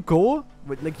 Like when you go,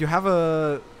 like you have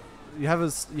a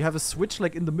switch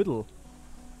like in the middle.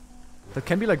 That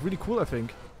can be like really cool, I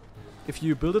think, if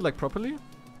you build it like properly.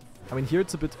 I mean, here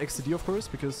it's a bit XTD, of course,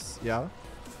 because yeah.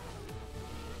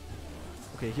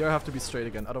 Okay, here I have to be straight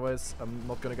again, otherwise I'm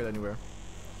not gonna get anywhere.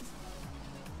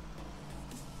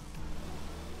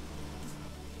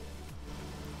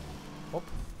 Hop.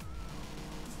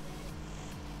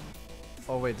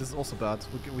 Oh wait, this is also bad.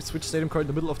 We switch Stadium car in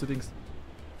the middle of the things.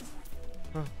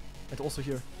 Huh. And also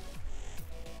here.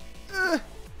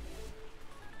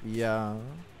 Yeah.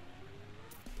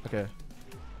 Okay.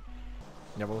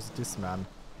 Yeah, what was this, man?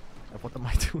 What am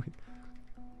I doing?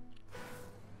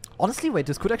 Honestly, wait,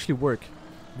 this could actually work.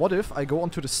 What if I go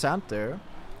onto the sand there,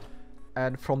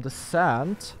 and from the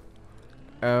sand,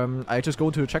 I just go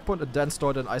into the checkpoint and then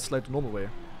start an ice slide the normal way.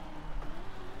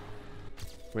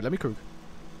 Wait, let me cook.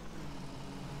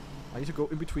 I need to go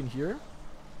in between here.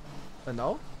 And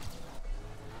now?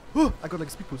 Oh, I got like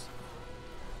a speed boost.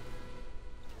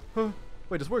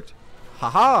 Wait, this worked.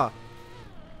 Haha!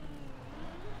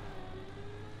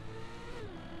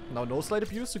 Now no slide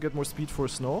abuse to get more speed for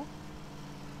snow.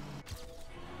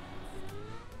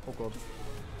 Oh god.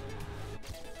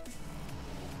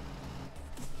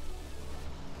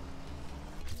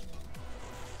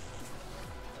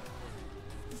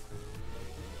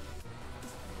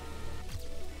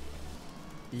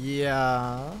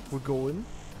 Yeah, we're going.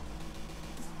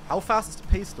 How fast is the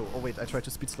pace though? Oh wait, I tried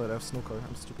to speed slide. I have snow car.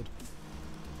 I'm stupid.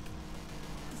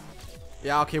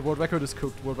 Yeah, okay, world record is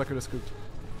cooked. World record is cooked.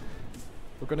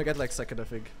 We're gonna get like second, I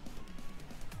think.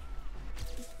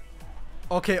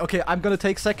 Okay, okay, I'm gonna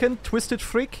take second. Twisted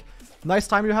Freak. Nice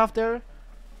time you have there.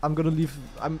 I'm gonna leave.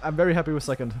 I'm very happy with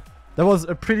second. That was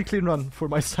a pretty clean run for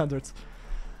my standards.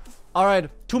 Alright,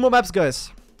 2 more maps,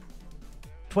 guys.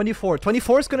 24.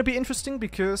 24 is gonna be interesting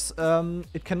because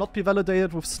it cannot be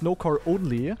validated with snow car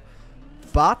only.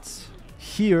 But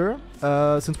here,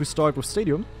 since we start with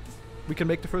stadium, we can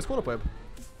make the first quarter pipe.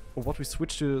 Or what, we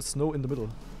switch to snow in the middle.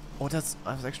 Oh, that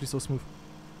was actually so smooth.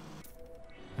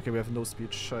 Okay, we have no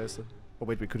speed. Scheiße. Oh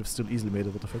wait, we could have still easily made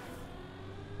it. What the fuck?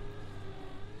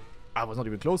 I was not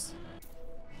even close.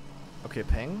 Okay,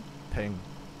 peng. Peng.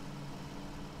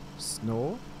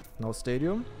 Snow. Now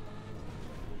stadium.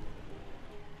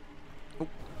 Oh.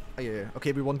 Ah, yeah, yeah.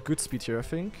 Okay, we want good speed here, I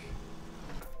think.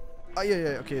 Ah, yeah,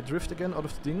 yeah. Okay, drift again out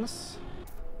of the things.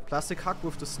 Plastic hack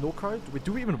with the snow car.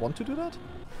 Do we even want to do that?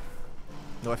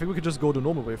 No, I think we could just go the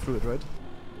normal way through it, right?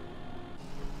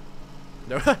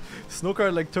 No. Snow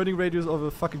car like turning radius of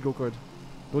a fucking go-kart.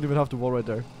 Don't even have the wall right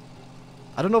there.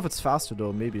 I don't know if it's faster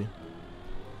though, maybe.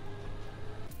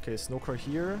 Okay, snow car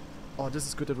here. Oh, this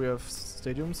is good that we have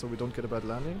stadium, so we don't get a bad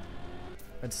landing.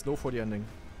 And snow for the ending.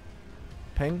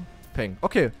 Peng, peng.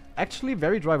 Okay, actually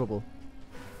very drivable.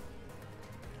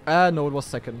 No, it was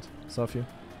second. Safi. It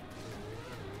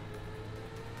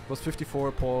was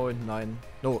 54.9.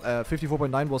 No,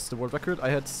 54.9 was the world record. I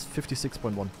had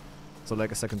 56.1. So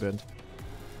like a second band.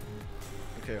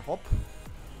 Okay, hop.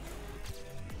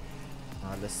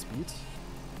 Less speed.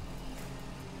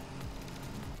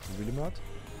 Really mad.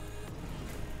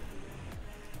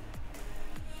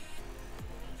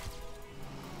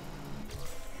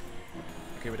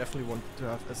 Okay, we definitely want to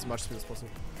have as much speed as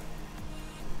possible.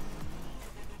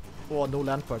 Oh, no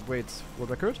land bug. Wait,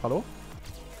 world record? Hello?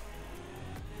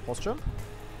 Horse jump?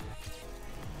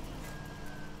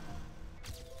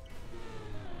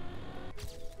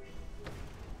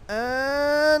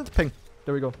 And ping.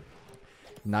 There we go.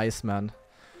 Nice, man.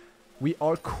 We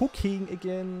are cooking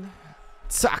again.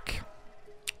 Zack.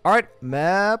 Alright,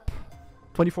 map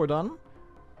 24 done.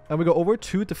 And we go over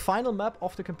to the final map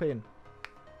of the campaign.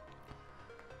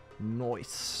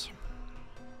 Nice.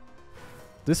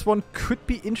 This one could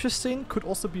be interesting, could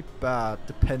also be bad.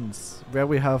 Depends where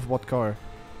we have what car.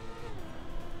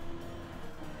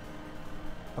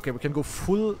 Okay, we can go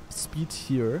full speed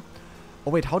here.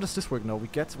 Oh wait, how does this work now? We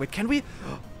get... Wait, can we?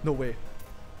 No way.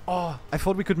 Oh, I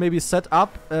thought we could maybe set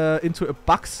up into a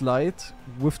bug slide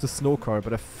with the snow car,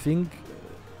 but I think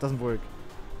it doesn't work.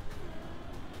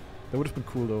 That would have been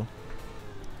cool though.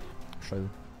 Scheiße.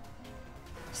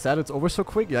 Sad it's over so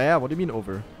quick? Yeah, what do you mean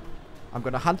over? I'm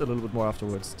gonna hunt a little bit more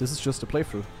afterwards. This is just a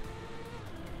playthrough.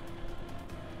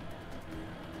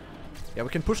 Yeah, we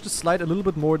can push the slide a little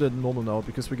bit more than normal now,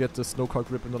 because we get the snow car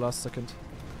grip in the last second.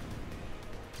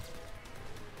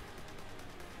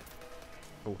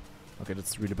 Oh, okay,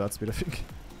 that's really bad speed, I think.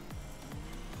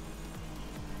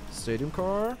 Stadium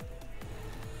car.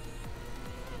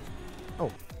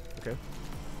 Oh, okay.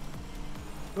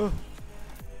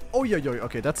 Oh, yeah,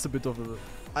 okay, that's a bit of a...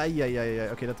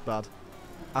 okay, that's bad.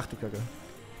 Ach du Kacke.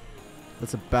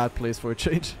 That's a bad place for a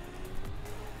change.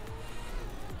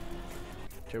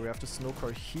 Okay, we have the snow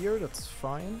car here, that's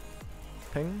fine.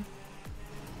 Ping.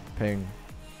 Ping.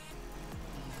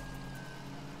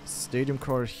 Stadium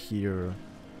car here.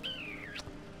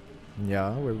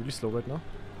 Yeah, we're really slow right now.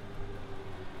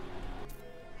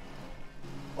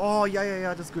 Oh,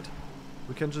 yeah, that's good.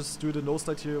 We can just do the nose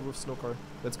slide here with snow car.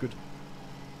 That's good.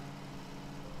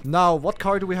 Now, what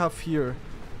car do we have here?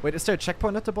 Wait, is there a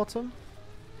checkpoint at the bottom?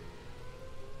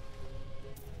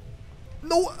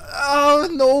 No! Oh,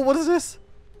 no, what is this?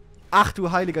 Ach du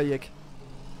heiliger Jeck.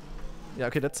 Yeah,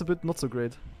 okay, that's a bit not so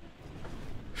great.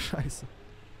 Scheiße.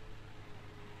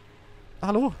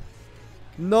 Hello?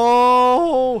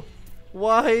 No!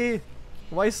 Why?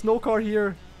 Why snow car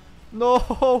here?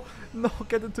 No! No,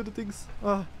 get into the things.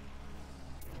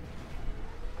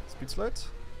 Speed slide.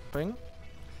 Bang.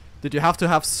 Did you have to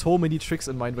have so many tricks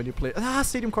in mind when you play?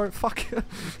 Stadium car, fuck.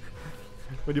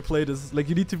 When you play this, like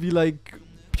you need to be like,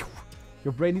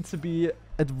 your brain needs to be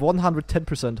at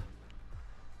 110%.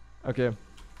 Okay.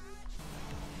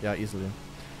 Yeah, easily.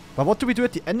 But what do we do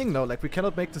at the ending now? Like we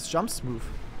cannot make this jump smooth.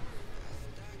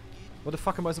 What the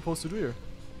fuck am I supposed to do here?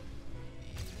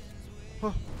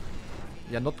 Huh.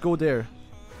 Yeah, not go there.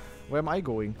 Where am I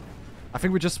going? I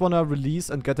think we just wanna release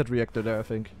and get that reactor there, I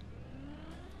think.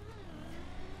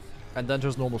 And then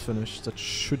just normal finish. That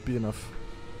should be enough.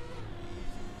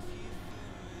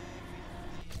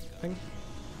 Ping.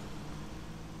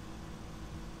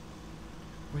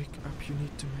 Wake up, you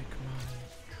need to make money.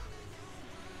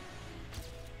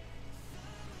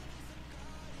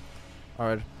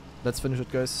 Alright, let's finish it,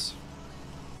 guys.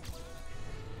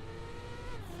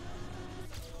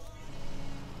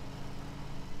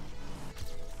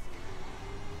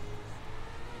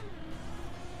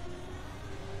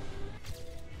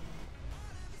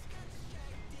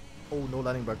 Oh, no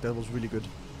landing back. That was really good.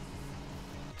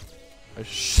 A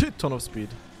shit ton of speed.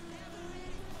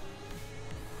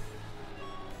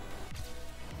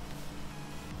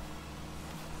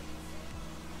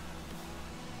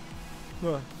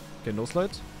 Okay, no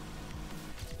slide.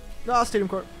 Ah, stadium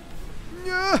car.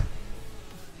 Yeah.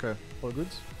 Okay, all good.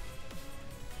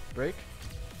 Brake.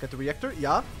 Get the reactor.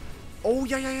 Yeah. Oh,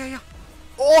 yeah.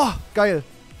 Oh, geil.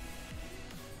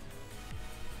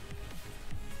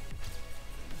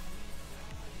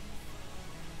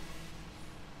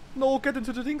 No, get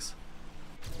into the things.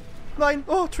 9.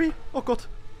 Oh, 3. Oh, God.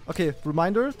 Okay,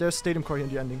 reminder. There's stadium car here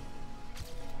in the ending.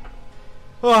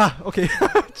 Ah, okay.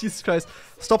 Jesus Christ.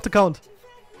 Stop the count.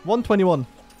 121.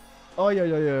 Oh,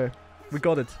 yeah. We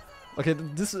got it. Okay,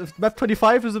 this map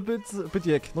 25 is a bit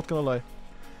yak, not gonna lie.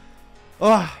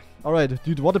 Ah, alright,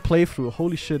 dude, what a playthrough.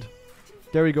 Holy shit.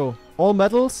 There we go. All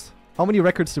medals. How many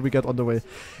records did we get on the way?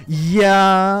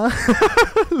 Yeah.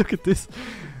 Look at this.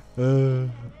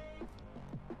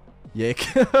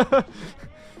 Yak.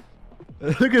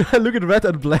 look at red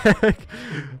and black.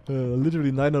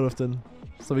 Literally 9 out of 10.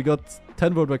 So we got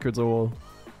 10 world records overall.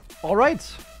 Alright.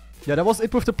 Yeah, that was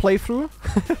it with the playthrough.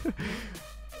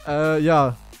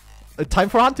 Yeah. Time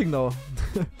for hunting now.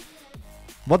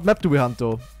 What map do we hunt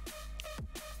though?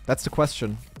 That's the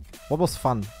question. What was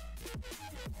fun?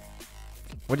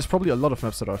 Well, there's probably a lot of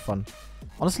maps that are fun.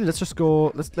 Honestly, let's just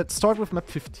go... Let's start with map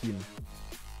 15.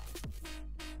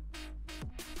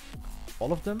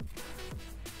 All of them?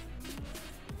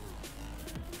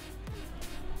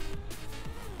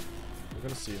 We're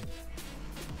gonna see.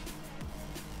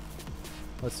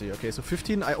 Let's see. Okay, so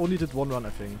 15, I only did one run,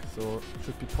 I think. So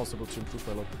should be possible to improve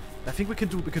by a lot. I think we can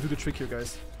do the trick here,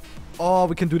 guys. Oh,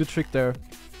 we can do the trick there.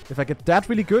 If I get that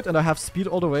really good and I have speed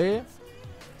all the way,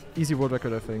 easy world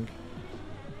record, I think.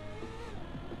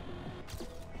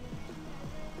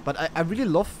 But I really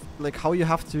love like how you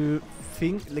have to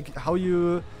think, like how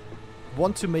you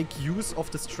want to make use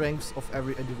of the strengths of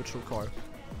every individual car.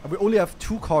 And we only have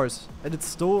 2 cars, and it's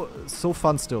still so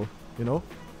fun still, you know?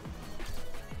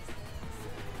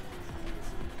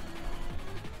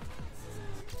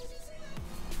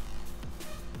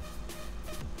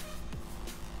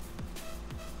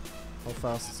 How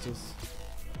fast is this?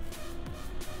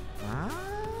 Ah,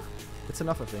 it's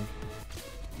enough, I think.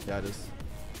 Yeah, it is.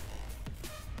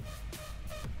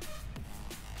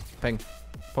 Peng.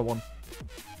 For 1.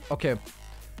 Okay.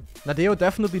 Nadeo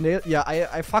definitely nailed. Yeah,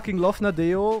 I fucking love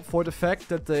Nadeo for the fact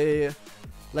that they...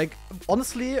 Like,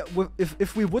 honestly,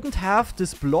 if we wouldn't have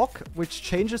this block, which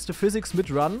changes the physics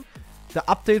mid-run, the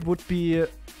update would be,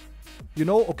 you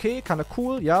know, okay, kinda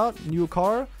cool, yeah, new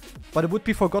car, but it would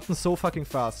be forgotten so fucking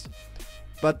fast.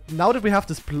 But now that we have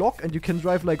this block and you can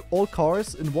drive, like, all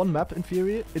cars in one map, in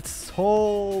theory, it's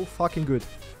so fucking good.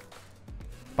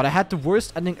 But I had the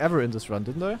worst ending ever in this run,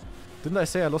 didn't I? Didn't I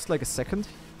say I lost, like, a second?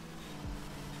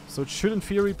 So it should, in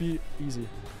theory, be easy.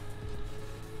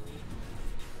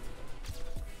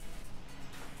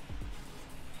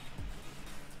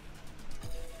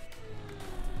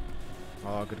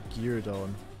 Oh, I got a gear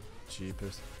down.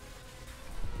 Jeepers.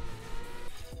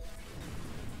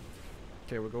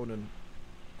 Okay, we're going in.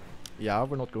 Yeah,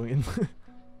 we're not going in.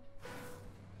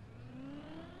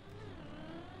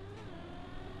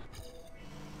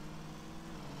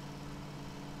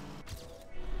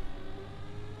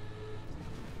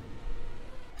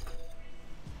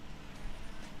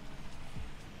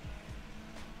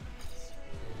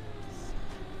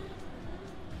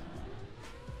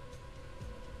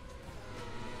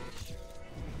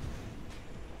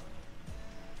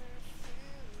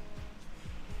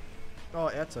 Oh,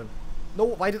 airtime. No,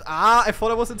 why did... Ah, I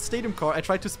thought I was in stadium car. I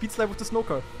tried to speed slide with the snow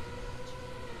car.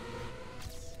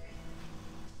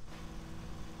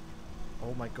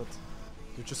 Oh my god.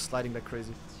 You're just sliding like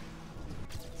crazy.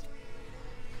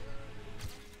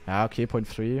 Ah, okay,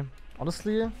 0.3.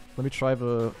 Honestly, let me try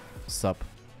the sub.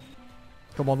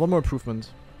 Come on, one more improvement.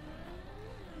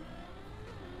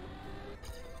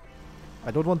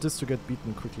 I don't want this to get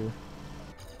beaten quickly.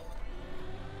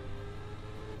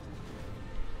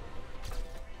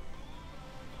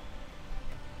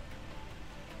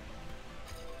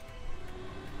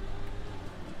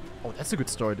 Oh, that's a good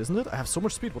start, isn't it? I have so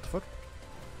much speed, what the fuck?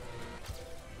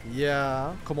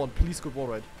 Yeah, come on, please good wall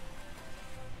ride.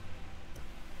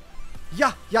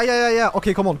 Yeah.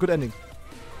 Okay, come on, good ending.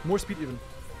 More speed even.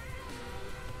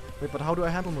 Wait, but how do I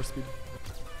handle more speed?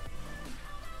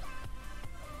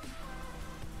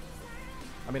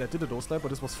 I mean, I did a door slide, but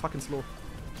this was fucking slow.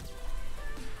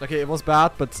 Okay, it was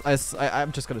bad, but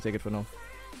I'm just gonna take it for now.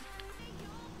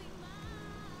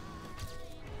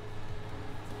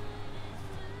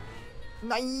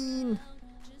 Nine!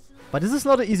 But this is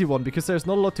not an easy one because there's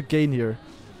not a lot to gain here.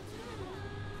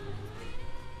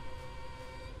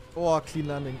 Oh, clean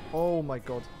landing. Oh my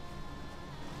god.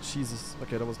 Jesus.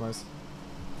 Okay, that was nice.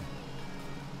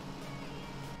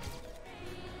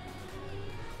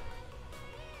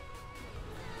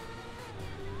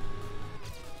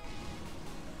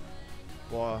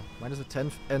 Boah, mine is a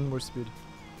 10th and more speed.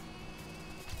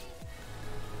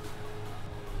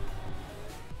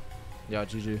 Yeah,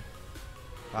 GG.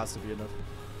 Has to be enough.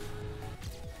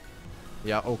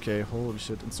 Yeah, okay. Holy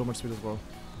shit. And so much speed as well.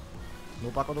 No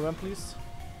bug on the ramp, please.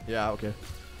 Yeah, okay.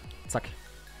 Zack.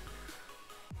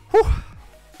 Whew.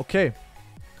 Okay.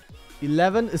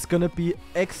 11 is gonna be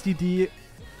XDD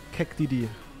KEKDD.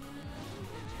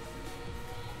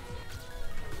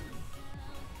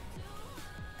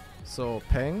 So,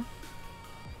 Peng.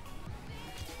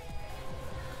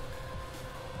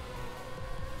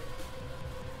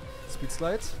 Speed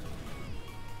slide.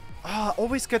 Ah,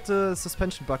 always get the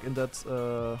suspension bug in that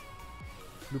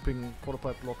looping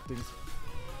quarterpipe block things.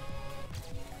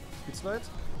 Speed slide.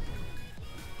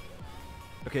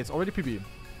 Okay, it's already PB.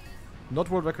 Not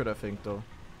world record, I think, though.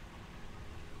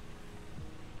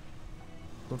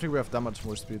 Don't think we have that much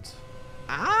more speed.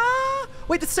 Ah!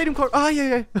 Wait, the stadium car! Ah,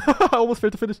 yeah. I almost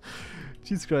failed to finish.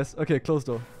 Jesus Christ. Okay, close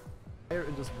though. Higher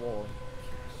in this wall.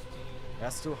 Yeah,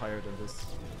 still higher than this.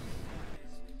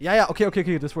 Yeah,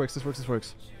 okay. This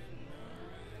works.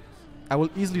 I will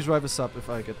easily drive a sub if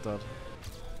I get that.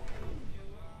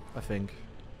 I think.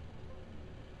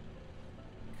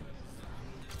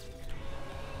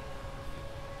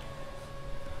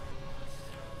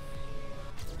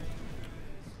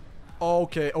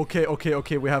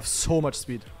 Okay. We have so much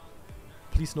speed.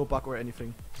 Please no bug or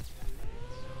anything.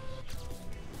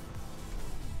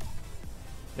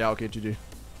 Yeah, okay, GG.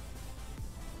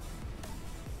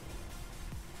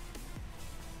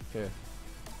 Okay.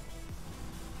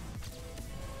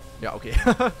 Yeah, okay.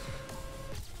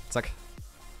 Zack.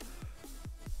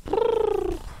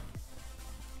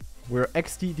 We're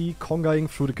XDD congaing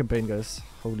through the campaign, guys.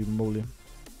 Holy moly.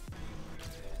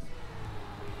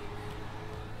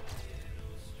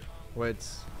 Wait.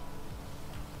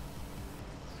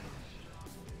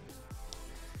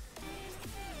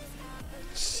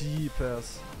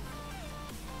 Cheapers.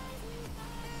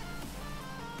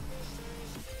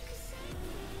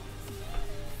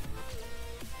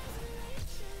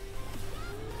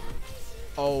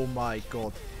 Oh my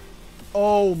god.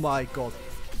 Oh my god.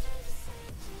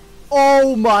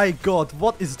 Oh my god.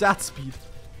 What is that speed?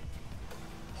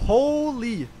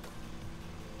 Holy.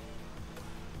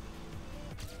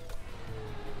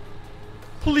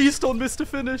 Please don't miss the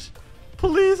finish.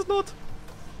 Please not.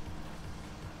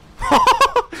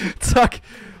 Zack.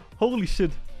 Holy shit.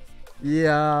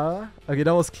 Yeah. Okay,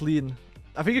 that was clean.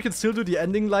 I think you can still do the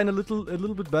ending line a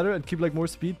little bit better and keep like more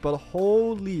speed, but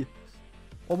holy.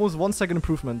 Almost 1 second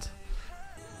improvement.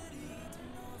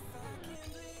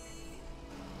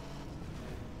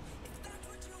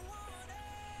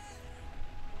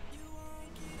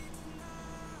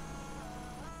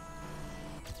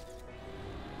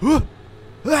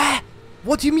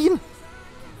 What do you mean?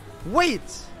 Wait!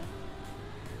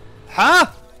 Huh?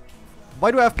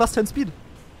 Why do I have plus 10 speed?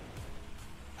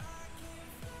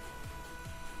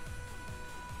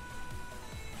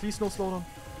 Please no slowdown.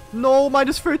 No,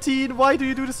 minus 13. Why do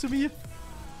you do this to me?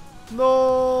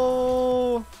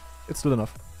 No. It's still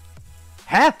enough.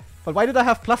 Huh? But why did I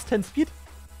have plus 10 speed?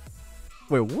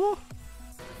 Wait, what?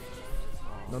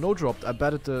 No dropped. I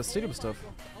batted the stadium stuff.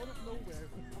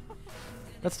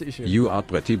 That's the issue. You are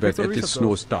pretty bad at this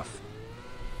snow stuff.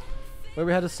 Wait,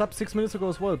 we had a sub 6 minutes ago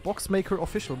as well. Boxmaker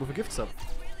official with a gift sub.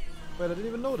 Wait, I didn't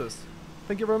even notice.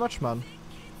 Thank you very much, man.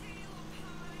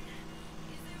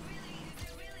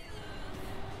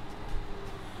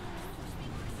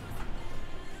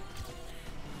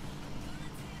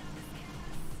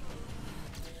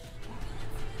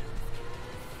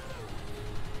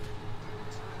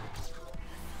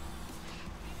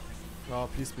 Oh,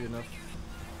 please be enough.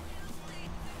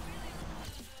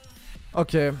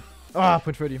 Okay. Ah,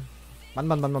 point 30.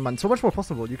 Man. So much more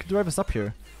possible. You can drive us up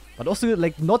here. But also,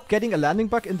 like, not getting a landing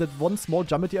bug in that one small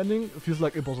jump at the ending feels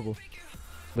like impossible.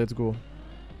 Let's go.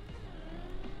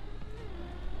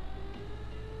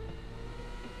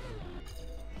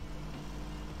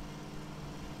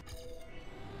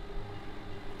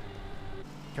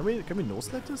 Can we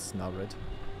nose like this? Nah, right.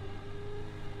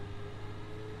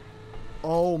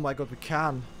 Oh my god, we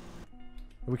can.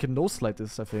 We can nose slide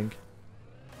this, I think.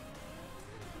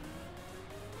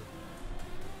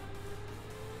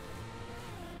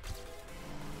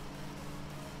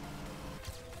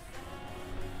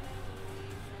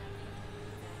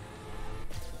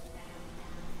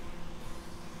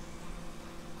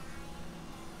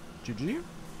 GG?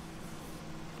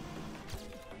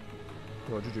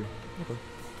 Oh, GG. Okay.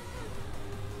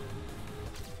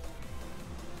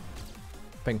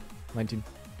 Bang. 19.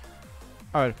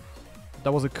 Alright.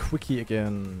 That was a quickie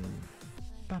again.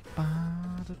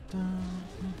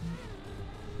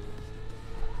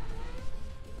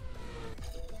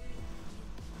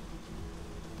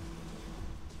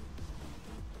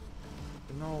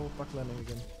 No, bug landing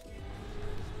again.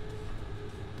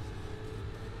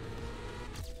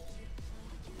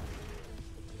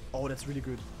 Oh, that's really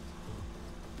good.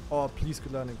 Oh, please,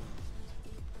 good landing.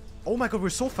 Oh my god, we're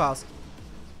so fast.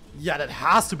 Yeah, that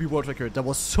has to be world record. That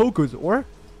was so good, or?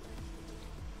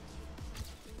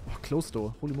 Oh, close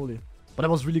though. Holy moly. But that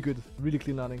was really good. Really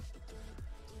clean landing.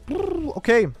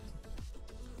 Okay.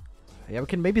 Yeah, we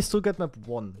can maybe still get map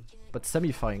 1. But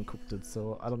semi-fine cooked it,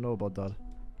 so I don't know about that.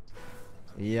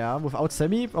 Yeah, without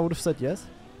semi, I would have said yes.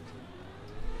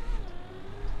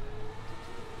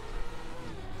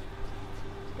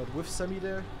 But with semi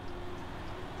there.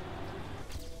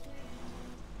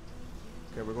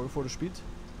 Okay, we're going for the speed.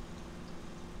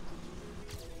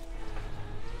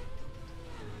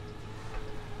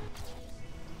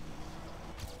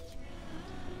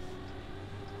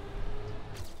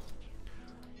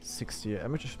 I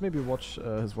might just maybe watch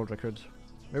his world record.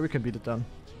 Maybe we can beat it then.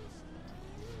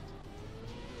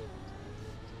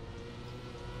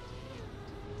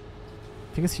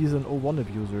 I think he's an 01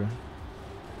 abuser.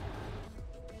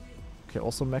 Okay,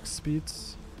 also max speed.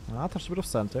 Ah, touched a bit of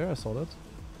sand there, I saw that.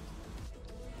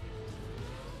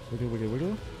 Wiggle, wiggle,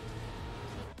 wiggle.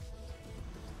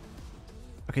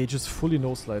 Okay, he just fully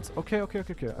no slides. Okay.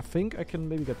 I think I can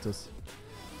maybe get this.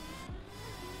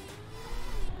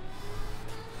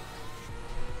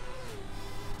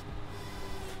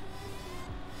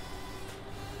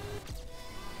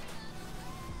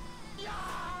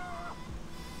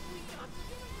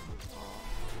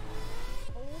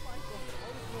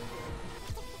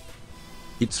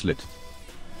 It's lit.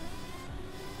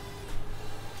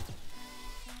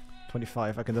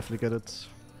 25, I can definitely get it.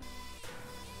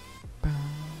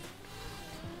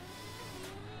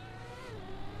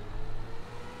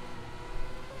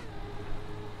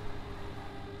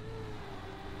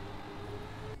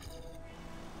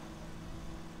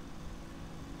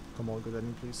 Come on, good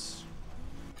ending, please.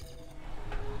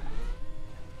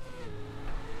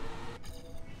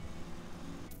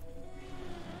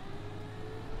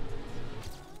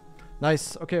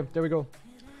 Nice. Okay, there we go.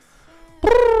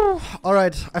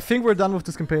 Alright, I think we're done with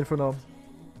this campaign for now.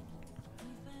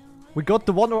 We got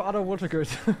the one or other world record.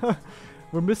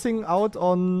 We're missing out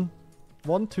on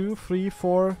 1, 2, 3,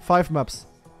 4, 5 maps.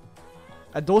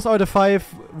 And those are the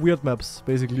 5 weird maps,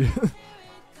 basically.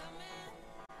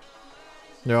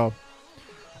 Yeah.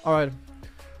 Alright.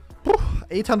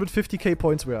 850k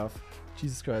points we have.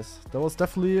 Jesus Christ. That was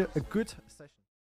definitely a good session.